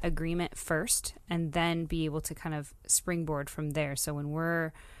seek that agreement first and then be able to kind of springboard from there. So when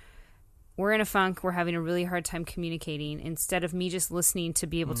we're in a funk, we're having a really hard time communicating, instead of me just listening to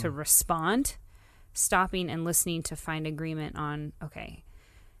be able to respond, stopping and listening to find agreement on, okay,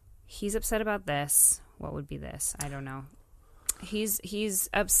 he's upset about this. What would be this? I don't know. He's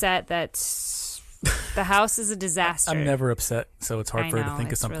upset that the house is a disaster. I'm never upset, so it's hard I for her know, to think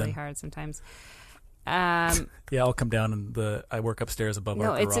of it's something. really hard sometimes. Yeah, I'll come down and I work upstairs above our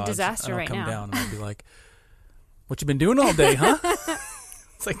garage. It's a disaster and I'll right come now. down and I'll be like, "What you been doing all day, huh?"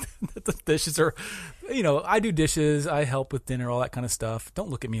 It's like the dishes are, I do dishes, I help with dinner, all that kind of stuff. Don't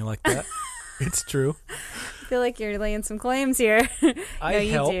look at me like that. It's true. I feel like you're laying some claims here. I no,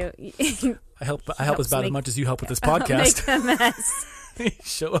 you help. do. I help as about as much as you help with this Make podcast. a mess.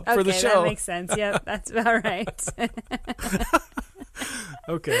 Show up for the Okay, show. that makes sense. Yep, that's about right.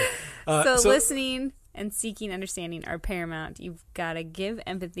 Okay. So listening and seeking understanding are paramount. You've got to give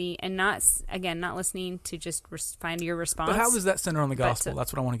empathy and not listening to just find your response. But how is that centered on the But gospel?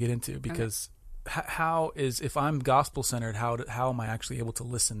 That's what I want to get into, because how is, if I'm gospel centered, how am I actually able to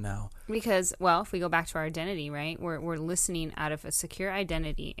listen now? Because, if we go back to our identity, right, we're listening out of a secure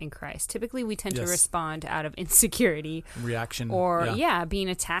identity in Christ. Typically, we tend to respond out of insecurity, Reaction, or being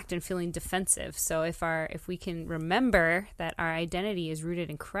attacked and feeling defensive. So if we can remember that our identity is rooted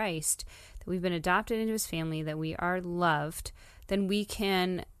in Christ, that we've been adopted into his family, that we are loved, then we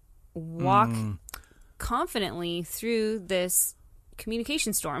can walk confidently through this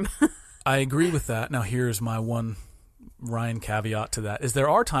communication storm. I agree with that. Now, here's my one Ryan caveat to that, is there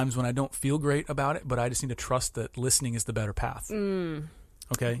are times when I don't feel great about it, but I just need to trust that listening is the better path.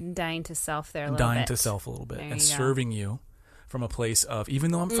 Okay? Dying to self there a little bit. Dying to self a little bit. There And you go. serving you from a place of,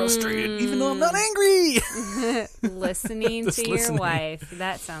 even though I'm frustrated, even though I'm not angry. Listening Just to listening. your wife.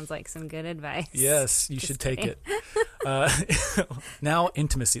 That sounds like some good advice. Yes, you should take it. Now,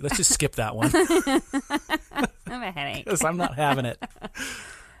 intimacy. Let's just skip that one, I have a headache. because I'm not having it.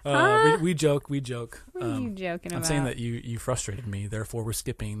 We joke. What are you joking about? I'm saying that you frustrated me. Therefore, we're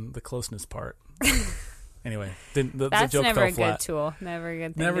skipping the closeness part. Anyway, the That's joke never fell a flat. good tool. Never a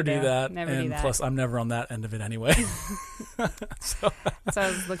good thing Never to do that. Never and do that. plus, I'm never on that end of it anyway. So I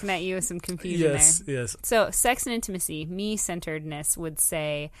was looking at you with some confusion there. Yes. So sex and intimacy, me-centeredness would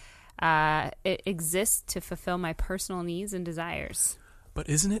say it exists to fulfill my personal needs and desires. But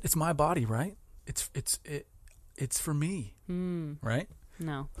isn't it? It's my body, right? It's for me, right?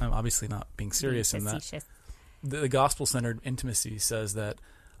 No. I'm obviously not being serious in that. Facetious. The gospel-centered intimacy says that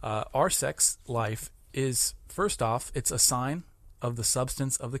our sex life is, first off, it's a sign of the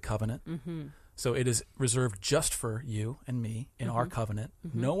substance of the covenant. Mm-hmm. So it is reserved just for you and me in our covenant.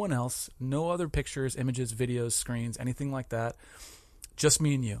 Mm-hmm. No one else, no other pictures, images, videos, screens, anything like that. Just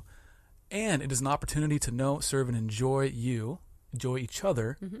me and you. And it is an opportunity to know, serve, and enjoy each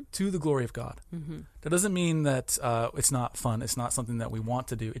other to the glory of God. Mm-hmm. That doesn't mean that it's not fun. It's not something that we want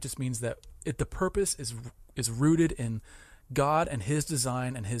to do. It just means that the purpose is rooted in God and His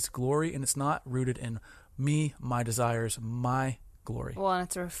design and His glory, and it's not rooted in me, my desires, my glory. Well, and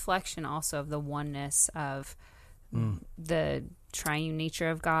it's a reflection also of the oneness of the triune nature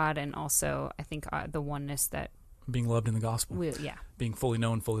of God, and also I think the oneness that being loved in the gospel. Being fully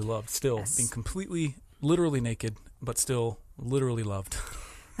known, fully loved. Still being completely, literally naked, but still literally loved.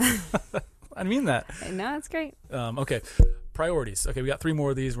 I mean that. No, that's great. Okay. Priorities. Okay, we got 3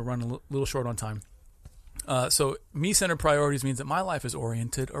 more of these. We're running a little short on time. So me-centered priorities means that my life is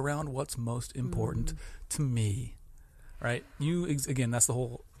oriented around what's most important to me, right? Again, that's the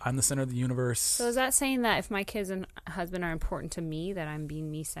whole, I'm the center of the universe. So is that saying that if my kids and husband are important to me, that I'm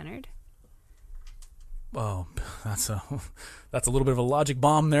being me-centered? Oh, that's a little bit of a logic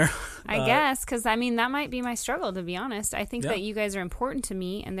bomb there. I guess, because I mean, that might be my struggle, to be honest. I think that you guys are important to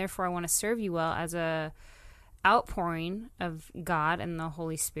me, and therefore I want to serve you well as a outpouring of God and the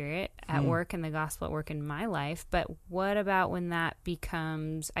Holy Spirit at work and the gospel at work in my life. But what about when that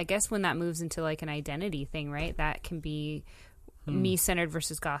becomes, I guess when that moves into like an identity thing, right? That can be me-centered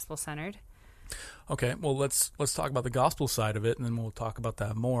versus gospel-centered. Okay, well, let's talk about the gospel side of it, and then we'll talk about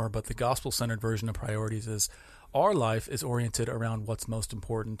that more. But the gospel-centered version of priorities is our life is oriented around what's most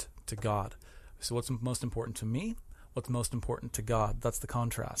important to God. So what's most important to me, what's most important to God. That's the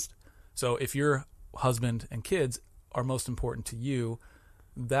contrast. So if your husband and kids are most important to you,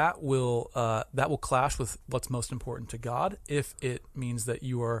 that will clash with what's most important to God if it means that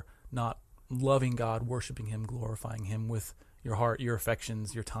you are not loving God, worshiping Him, glorifying Him with your heart, your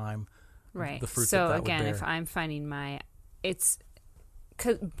affections, your time. Right. The fruit so that again, would bear. if I'm finding it's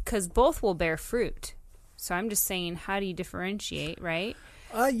because both will bear fruit. So I'm just saying, how do you differentiate, right?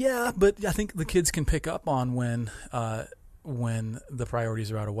 Yeah, but I think the kids can pick up on when the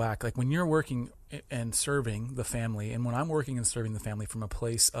priorities are out of whack. Like when you're working and serving the family, and when I'm working and serving the family from a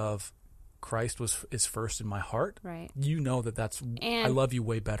place of Christ is first in my heart, right? You know I love you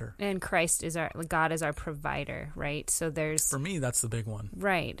way better. And God is our provider, right? So for me, that's the big one,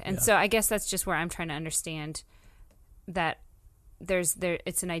 right? And so I guess that's just where I'm trying to understand that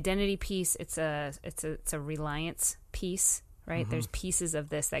it's an identity piece, it's a reliance piece, right? There's pieces of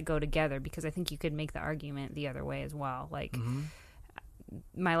this that go together, because I think you could make the argument the other way as well. Like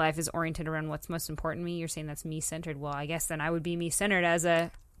my life is oriented around what's most important to me. You're saying that's me-centered. Well, I guess then I would be me-centered as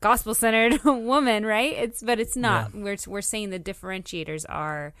a gospel-centered woman, right? But it's not. Yeah. We're saying the differentiators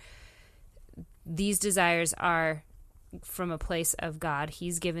are these desires are from a place of God.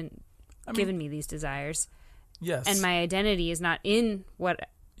 He's given me these desires. Yes. And my identity is not in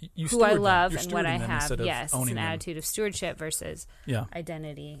who I love and what I have. Yes, it's an attitude of stewardship versus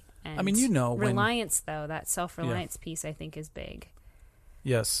identity. And I mean, reliance, though, that self-reliance piece, I think, is big.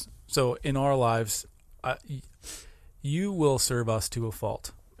 Yes. So in our lives, you will serve us to a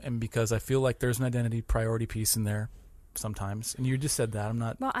fault. And because I feel like there's an identity priority piece in there sometimes. And you just said that. I'm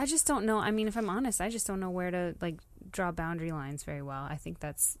not... Well, I just don't know. I mean, if I'm honest, I just don't know where to draw boundary lines very well. I think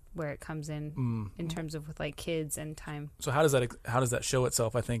that's where it comes in terms of with kids and time. So how does that show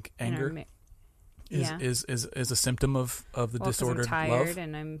itself? I think anger is a symptom of the disordered I'm tired love.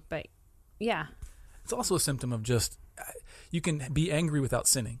 And It's also a symptom of just, you can be angry without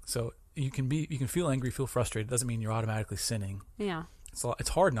sinning. So you can feel angry, feel frustrated. It doesn't mean you're automatically sinning. Yeah. It's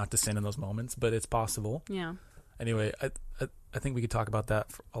hard not to sin in those moments, but it's possible. Yeah. Anyway, I think we could talk about that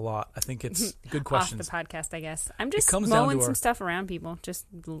a lot. I think it's good questions. Off the podcast, I guess. I'm just mulling some stuff around, people. Just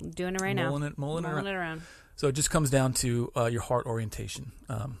doing it right now. Mulling it around. So it just comes down to your heart orientation.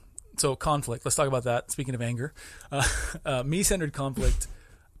 So conflict. Let's talk about that. Speaking of anger, me-centered conflict.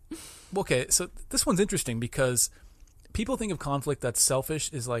 Okay, so this one's interesting because people think of conflict that's selfish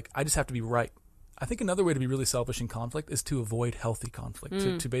is like, I just have to be right. I think another way to be really selfish in conflict is to avoid healthy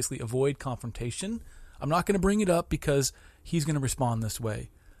conflict, to basically avoid confrontation. I'm not going to bring it up because he's going to respond this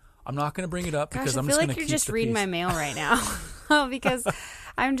way. I'm not going to bring it up because I'm just going to keep the peace. I feel like you're just reading my mail right now because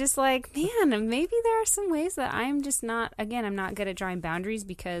I'm just like, man, maybe there are some ways that I'm just not, again, I'm not good at drawing boundaries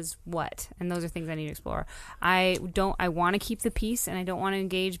because what? And those are things I need to explore. I want to keep the peace and I don't want to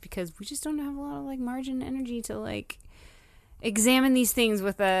engage because we just don't have a lot of like margin energy to like examine these things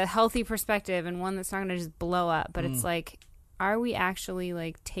with a healthy perspective and one that's not going to just blow up. But it's like, are we actually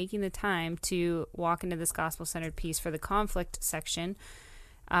like taking the time to walk into this gospel-centered peace for the conflict section?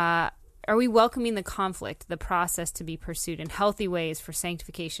 Are we welcoming the conflict, the process to be pursued in healthy ways for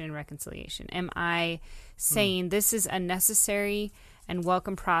sanctification and reconciliation? Am I saying this is a necessary and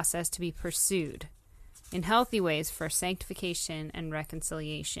welcome process to be pursued in healthy ways for sanctification and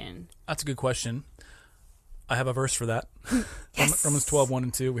reconciliation? That's a good question. I have a verse for that. Yes. Romans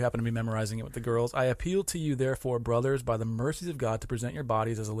 12:1-2. We happen to be memorizing it with the girls. I appeal to you, therefore, brothers, by the mercies of God, to present your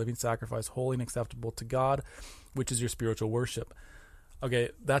bodies as a living sacrifice, holy and acceptable to God, which is your spiritual worship. Okay,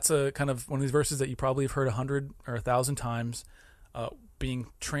 that's a kind of one of these verses that you probably have heard 100 or 1,000 times, being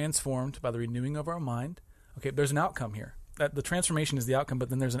transformed by the renewing of our mind. Okay, there's an outcome here. That the transformation is the outcome, but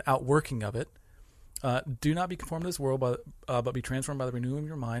then there's an outworking of it. Do not be conformed to this world, but be transformed by the renewing of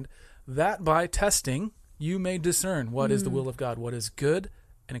your mind, that by testing you may discern what is the will of God, what is good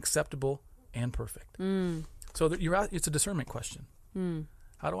and acceptable and perfect. So it's a discernment question.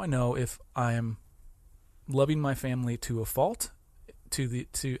 How do I know if I am loving my family to a fault,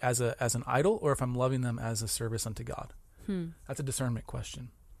 as an idol, or if I'm loving them as a service unto God? That's a discernment question,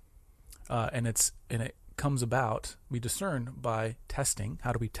 and it comes about. We discern by testing.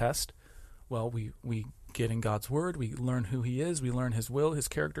 How do we test? Well, we get in God's word. We learn who He is. We learn His will, His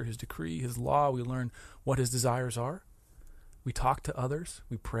character, His decree, His law. We learn what His desires are. We talk to others.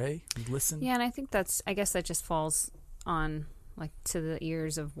 We pray. We listen. Yeah, and I guess that just falls on like to the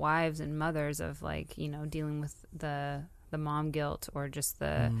ears of wives and mothers of like, you know, dealing with the mom guilt or just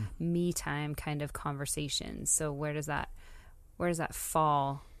the me time kind of conversations. So where does that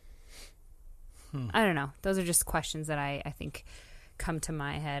fall? I don't know. Those are just questions that I think come to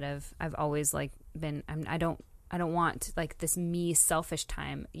my head of I've always like been I don't want like this me selfish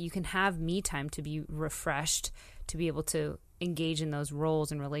time. You can have me time to be refreshed, to be able to engage in those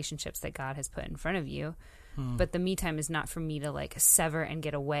roles and relationships that God has put in front of you. But the me time is not for me to like sever and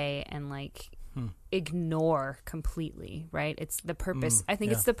get away and like ignore completely, right? It's the purpose. I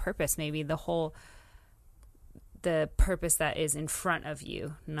think it's the purpose, maybe the purpose that is in front of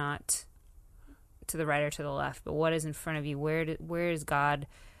you, not to the right or to the left, but what is in front of you? Where is God?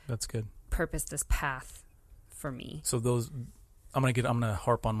 That's good. Purpose this path for me. So I'm gonna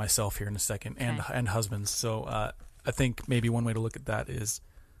harp on myself here in a second, Okay. and husbands. So I think maybe one way to look at that is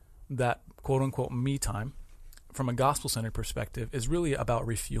that quote unquote me time, from a gospel centered perspective, is really about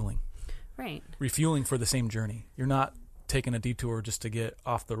refueling. Right. Refueling for the same journey. You're not taking a detour just to get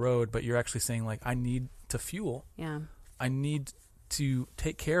off the road, but you're actually saying like, I need to fuel. Yeah. I need to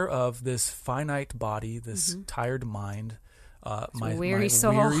take care of this finite body, this tired mind, my weary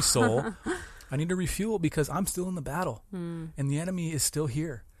soul. I need to refuel because I'm still in the battle, and the enemy is still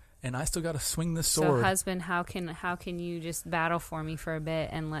here, and I still got to swing this sword. So, husband, how can you just battle for me for a bit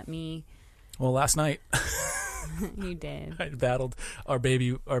and let me? Well, last night you did. I battled our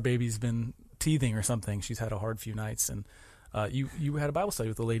baby. Our baby's been teething or something. She's had a hard few nights, and you had a Bible study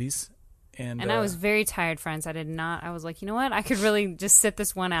with the ladies. And I was very tired, friends. I was like, you know what? I could really just sit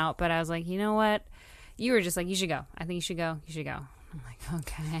this one out. But I was like, you know what? You were just like, you should go. I think you should go. You should go. I'm like,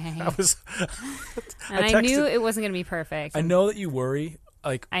 okay. I knew it wasn't going to be perfect. I know that you worry.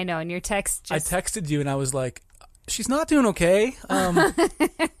 Like I know. And your text I texted you and I was like, she's not doing okay.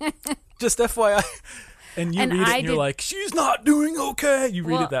 Just FYI. And you read it and you're like, she's not doing okay. You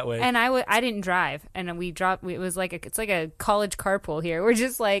read it that way. And I didn't drive. And it was like it's like a college carpool here. We're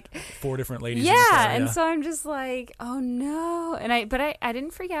just like 4 different ladies. Yeah. In the car, and so I'm just like, oh no. And I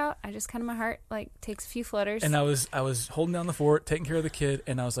didn't freak out. I just kind of, my heart like takes a few flutters. And I was holding down the fort, taking care of the kid.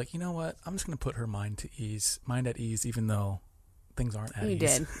 And I was like, you know what? I'm just going to put her mind at ease, even though things aren't at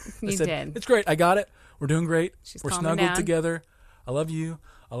ease. You did. It's great. I got it. We're doing great. We're calming snuggled down. together. I love you.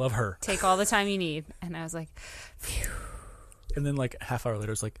 I love her. Take all the time you need. And I was like, phew. And then like a half hour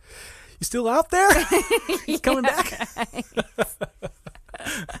later, it's like, you still out there? He's coming back.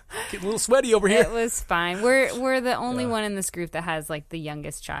 Getting a little sweaty over here. It was fine. We're the only one in this group that has like the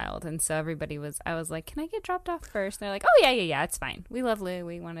youngest child. And so I was like, can I get dropped off first? And they're like, oh yeah, it's fine. We love Lou.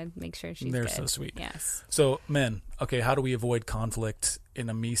 We want to make sure she's They're good. so sweet. Yes. So men, okay, how do we avoid conflict in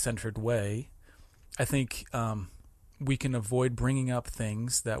a me-centered way? I think we can avoid bringing up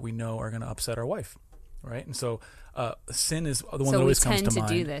things that we know are going to upset our wife, right? And so sin is the one that always comes to mind. So we tend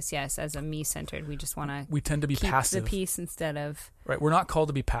to do this, yes, as a me-centered. We just want to we tend to be keep passive. the peace instead of... Right. We're not called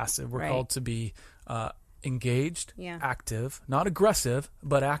to be passive. We're Right. called to be engaged, Yeah. active, not aggressive,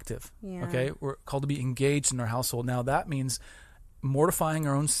 but active. Yeah. Okay? We're called to be engaged in our household. Now, that means mortifying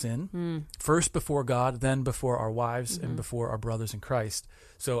our own sin first before God, then before our wives and before our brothers in Christ.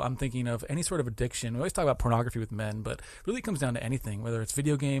 So I'm thinking of any sort of addiction. We always talk about pornography with men, but really it comes down to anything, whether it's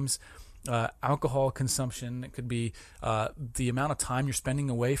video games, alcohol consumption. It could be the amount of time you're spending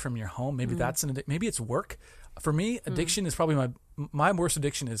away from your home. Maybe that's maybe it's work. For me, addiction is probably my worst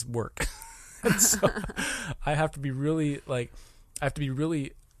addiction is work. And so I have to be really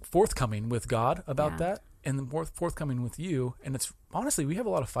forthcoming with God about that, and then forthcoming with you. And it's honestly, we have a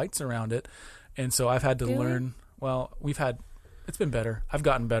lot of fights around it. And so I've had to learn, it's been better. I've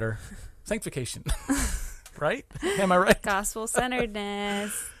gotten better. Sanctification, right? Am I right? Gospel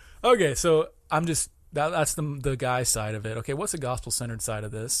centeredness. Okay. So that's the guy side of it. Okay. What's the gospel centered side of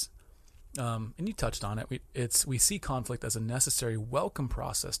this? And you touched on it. We see conflict as a necessary, welcome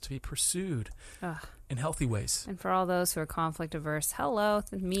process to be pursued in healthy ways. And for all those who are conflict averse, hello,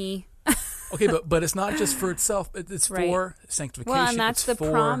 me. Okay, but it's not just for itself. It's Right. for sanctification. Well, and that's it's the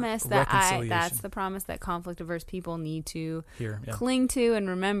for promise reconciliation. that's the promise that conflict averse people need to Here, yeah. cling to and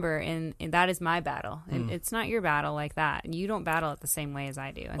remember. And that is my battle. And it's not your battle like that. And you don't battle it the same way as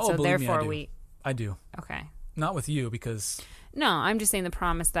I do. And so believe me, therefore I do. okay. Not with you, because No, I'm just saying the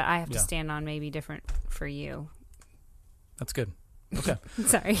promise that I have to stand on may be different for you. that's good. Okay.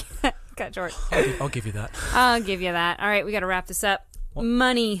 Sorry. Cut short. I'll give you that. I'll give you that. All right, we got to wrap this up.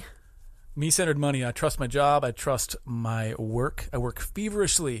 Money. Me-centered money. I trust my job. I trust my work. I work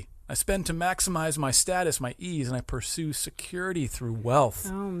feverishly. I spend to maximize my status, my ease, and I pursue security through wealth.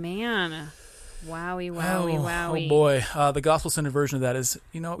 Oh, man. Wowie. Oh boy. The gospel-centered version of that is,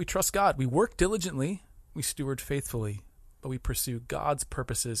 we trust God. We work diligently. We steward faithfully. But we pursue God's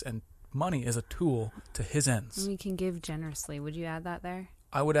purposes, and money is a tool to his ends. And we can give generously. Would you add that there?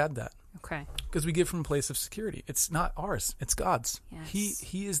 I would add that. Okay. Because we give from a place of security. It's not ours. It's God's. Yes.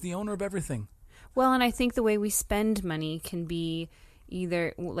 He is the owner of everything. Well, and I think the way we spend money can be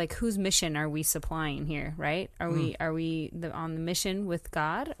either like whose mission are we supplying here, right? Are we on the mission with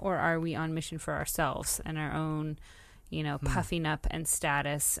God, or are we on mission for ourselves and our own, puffing up and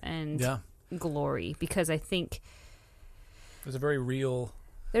status and glory? Because I think there's a very real...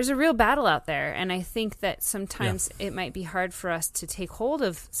 There's a real battle out there, and I think that sometimes it might be hard for us to take hold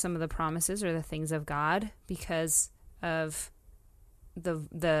of some of the promises or the things of God because of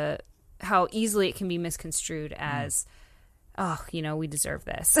the how easily it can be misconstrued as, we deserve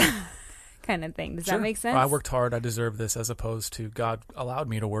this kind of thing. Does that make sense? I worked hard. I deserve this, as opposed to God allowed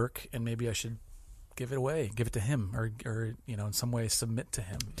me to work, and maybe I should give it away, give it to him, or in some way submit to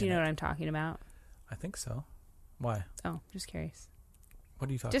him. Do you know what I'm talking about? I think so. Why? Oh, just curious. What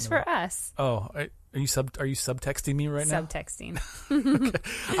are you talking just about? For us. Oh, are you subtexting me right now? Subtexting.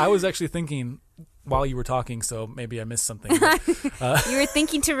 Okay. I was actually thinking while you were talking, so maybe I missed something. But, you were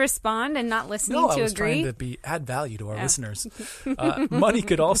thinking to respond and not listening to agree? No, I was trying to add value to our listeners. Money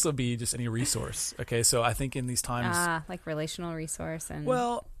could also be just any resource. Okay, so I think in these times... like relational resource. And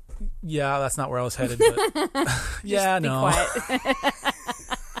well, yeah, that's not where I was headed. But yeah, be no. Quiet.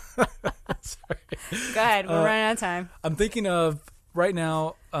 Sorry. Go ahead, we're running out of time. I'm thinking of... Right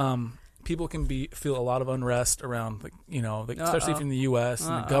now, people can feel a lot of unrest around, especially from the U.S.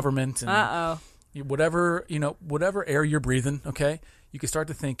 and the government and whatever air you're breathing. Okay, you can start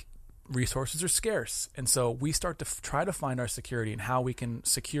to think resources are scarce, and so we start to try to find our security and how we can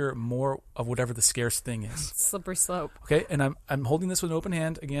secure more of whatever the scarce thing is. Slippery slope. Okay, and I'm holding this with an open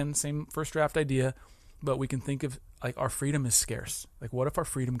hand. Again, same first draft idea, but we can think of our freedom is scarce. Like, what if our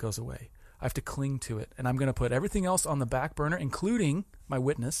freedom goes away? I have to cling to it, and I'm going to put everything else on the back burner, including my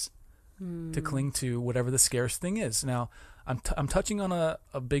witness, to cling to whatever the scarce thing is. Now, I'm touching on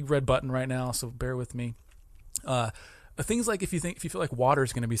a big red button right now, so bear with me. Things like if you feel like water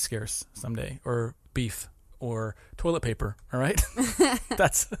is going to be scarce someday, or beef, or toilet paper. All right,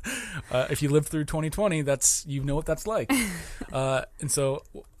 that's if you lived through 2020, that's what that's like. And so,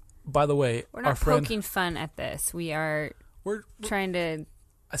 by the way, we're not poking fun at this. We're trying to.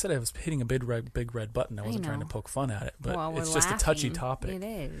 I said I was hitting a big red button. I wasn't trying to poke fun at it, but it's just a touchy topic. It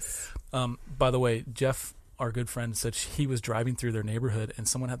is. By the way, Jeff, our good friend, said he was driving through their neighborhood and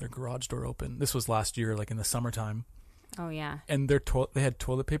someone had their garage door open. This was last year, like in the summertime. Oh yeah. And they had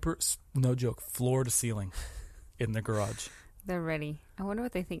toilet paper, no joke, floor to ceiling, in their garage. They're ready. I wonder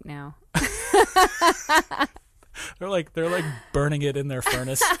what they think now. They're like burning it in their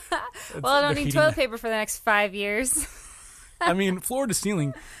furnace. Well, I don't need toilet paper for the next 5 years. I mean, floor to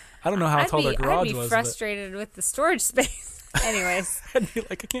ceiling. I don't know how tall their garage was. I'd be frustrated with the storage space. Anyways, I'd be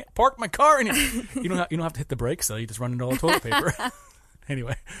like, I can't park my car in here. You don't have to hit the brakes though. You just run into all the toilet paper.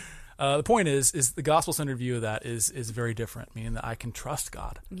 Anyway, the point is the gospel-centered view of that is very different, meaning that I can trust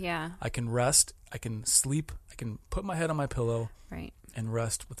God. Yeah. I can rest. I can sleep. I can put my head on my pillow. Right. And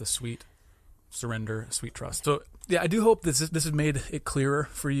rest with a sweet surrender, a sweet trust. So, yeah, I do hope this has made it clearer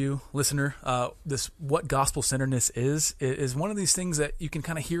for you, listener. This what gospel-centeredness is one of these things that you can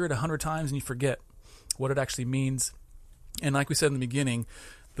kind of hear it 100 times and you forget what it actually means. And like we said in the beginning,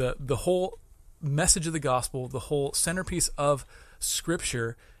 the whole message of the gospel, the whole centerpiece of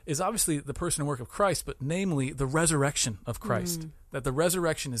Scripture is obviously the person and work of Christ, but namely the resurrection of Christ. That the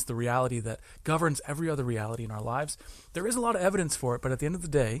resurrection is the reality that governs every other reality in our lives. There is a lot of evidence for it, but at the end of the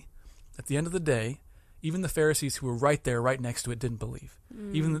day, even the Pharisees who were right there, right next to it, didn't believe.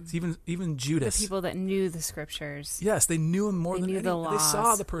 Even Judas, the people that knew the Scriptures. Yes, they knew him more than knew the laws. They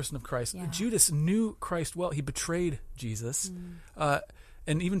saw the person of Christ. Yeah. Judas knew Christ well. He betrayed Jesus.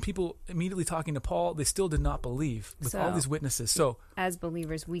 And even people immediately talking to Paul, they still did not believe with all these witnesses. So, as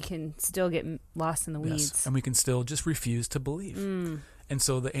believers, we can still get lost in the weeds. Yes, and we can still just refuse to believe. And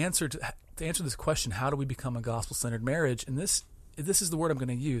so the answer to answer this question, how do we become a gospel-centered marriage? And this is the word I'm going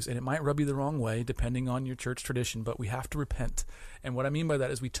to use, and it might rub you the wrong way depending on your church tradition, but we have to repent. And what I mean by that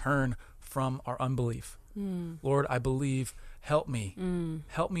is we turn from our unbelief. Lord, I believe, help me.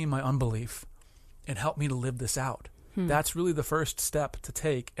 Help me in my unbelief, and help me to live this out. That's really the first step to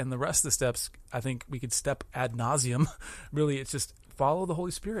take, and the rest of the steps, I think we could step ad nauseum. Really, it's just follow the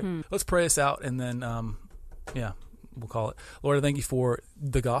Holy Spirit. Let's pray us out, and then, we'll call it. Lord, I thank you for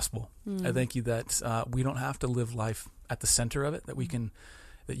the gospel. I thank you that we don't have to live life at the center of it, that we can,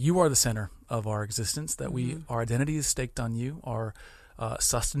 that you are the center of our existence, that our identity is staked on you, our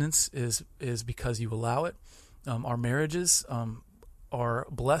sustenance is because you allow it. Our marriages are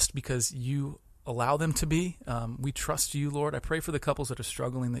blessed because you allow them to be. We trust you, Lord. I pray for the couples that are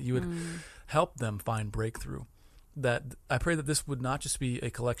struggling, that you would help them find breakthrough. That I pray that this would not just be a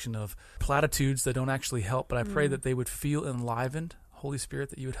collection of platitudes that don't actually help, but I pray that they would feel enlivened. Holy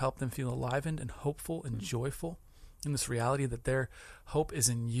Spirit, that you would help them feel enlivened and hopeful and joyful in this reality that their hope is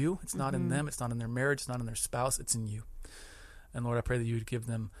in you. It's not in them. It's not in their marriage. It's not in their spouse. It's in you. And Lord, I pray that you would give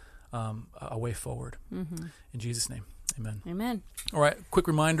them a way forward. In Jesus' name, amen. Amen. All right, quick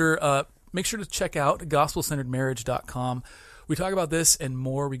reminder, make sure to check out gospelcenteredmarriage.com. We talk about this and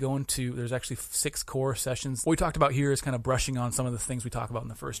more. We go into, there's actually 6 core sessions. What we talked about here is kind of brushing on some of the things we talk about in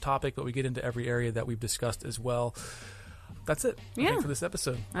the first topic, but we get into every area that we've discussed as well. That's it for this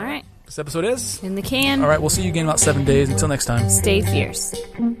episode. All right. This episode is in the can. All right, we'll see you again in about 7 days. Until next time. Stay fierce.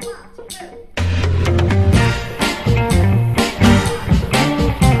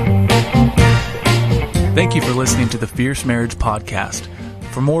 Thank you for listening to the Fierce Marriage Podcast.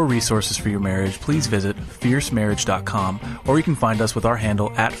 For more resources for your marriage, please visit fiercemarriage.com, or you can find us with our handle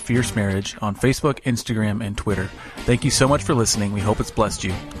 @FierceMarriage on Facebook, Instagram, and Twitter. Thank you so much for listening. We hope it's blessed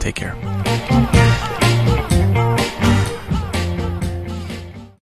you. Take care.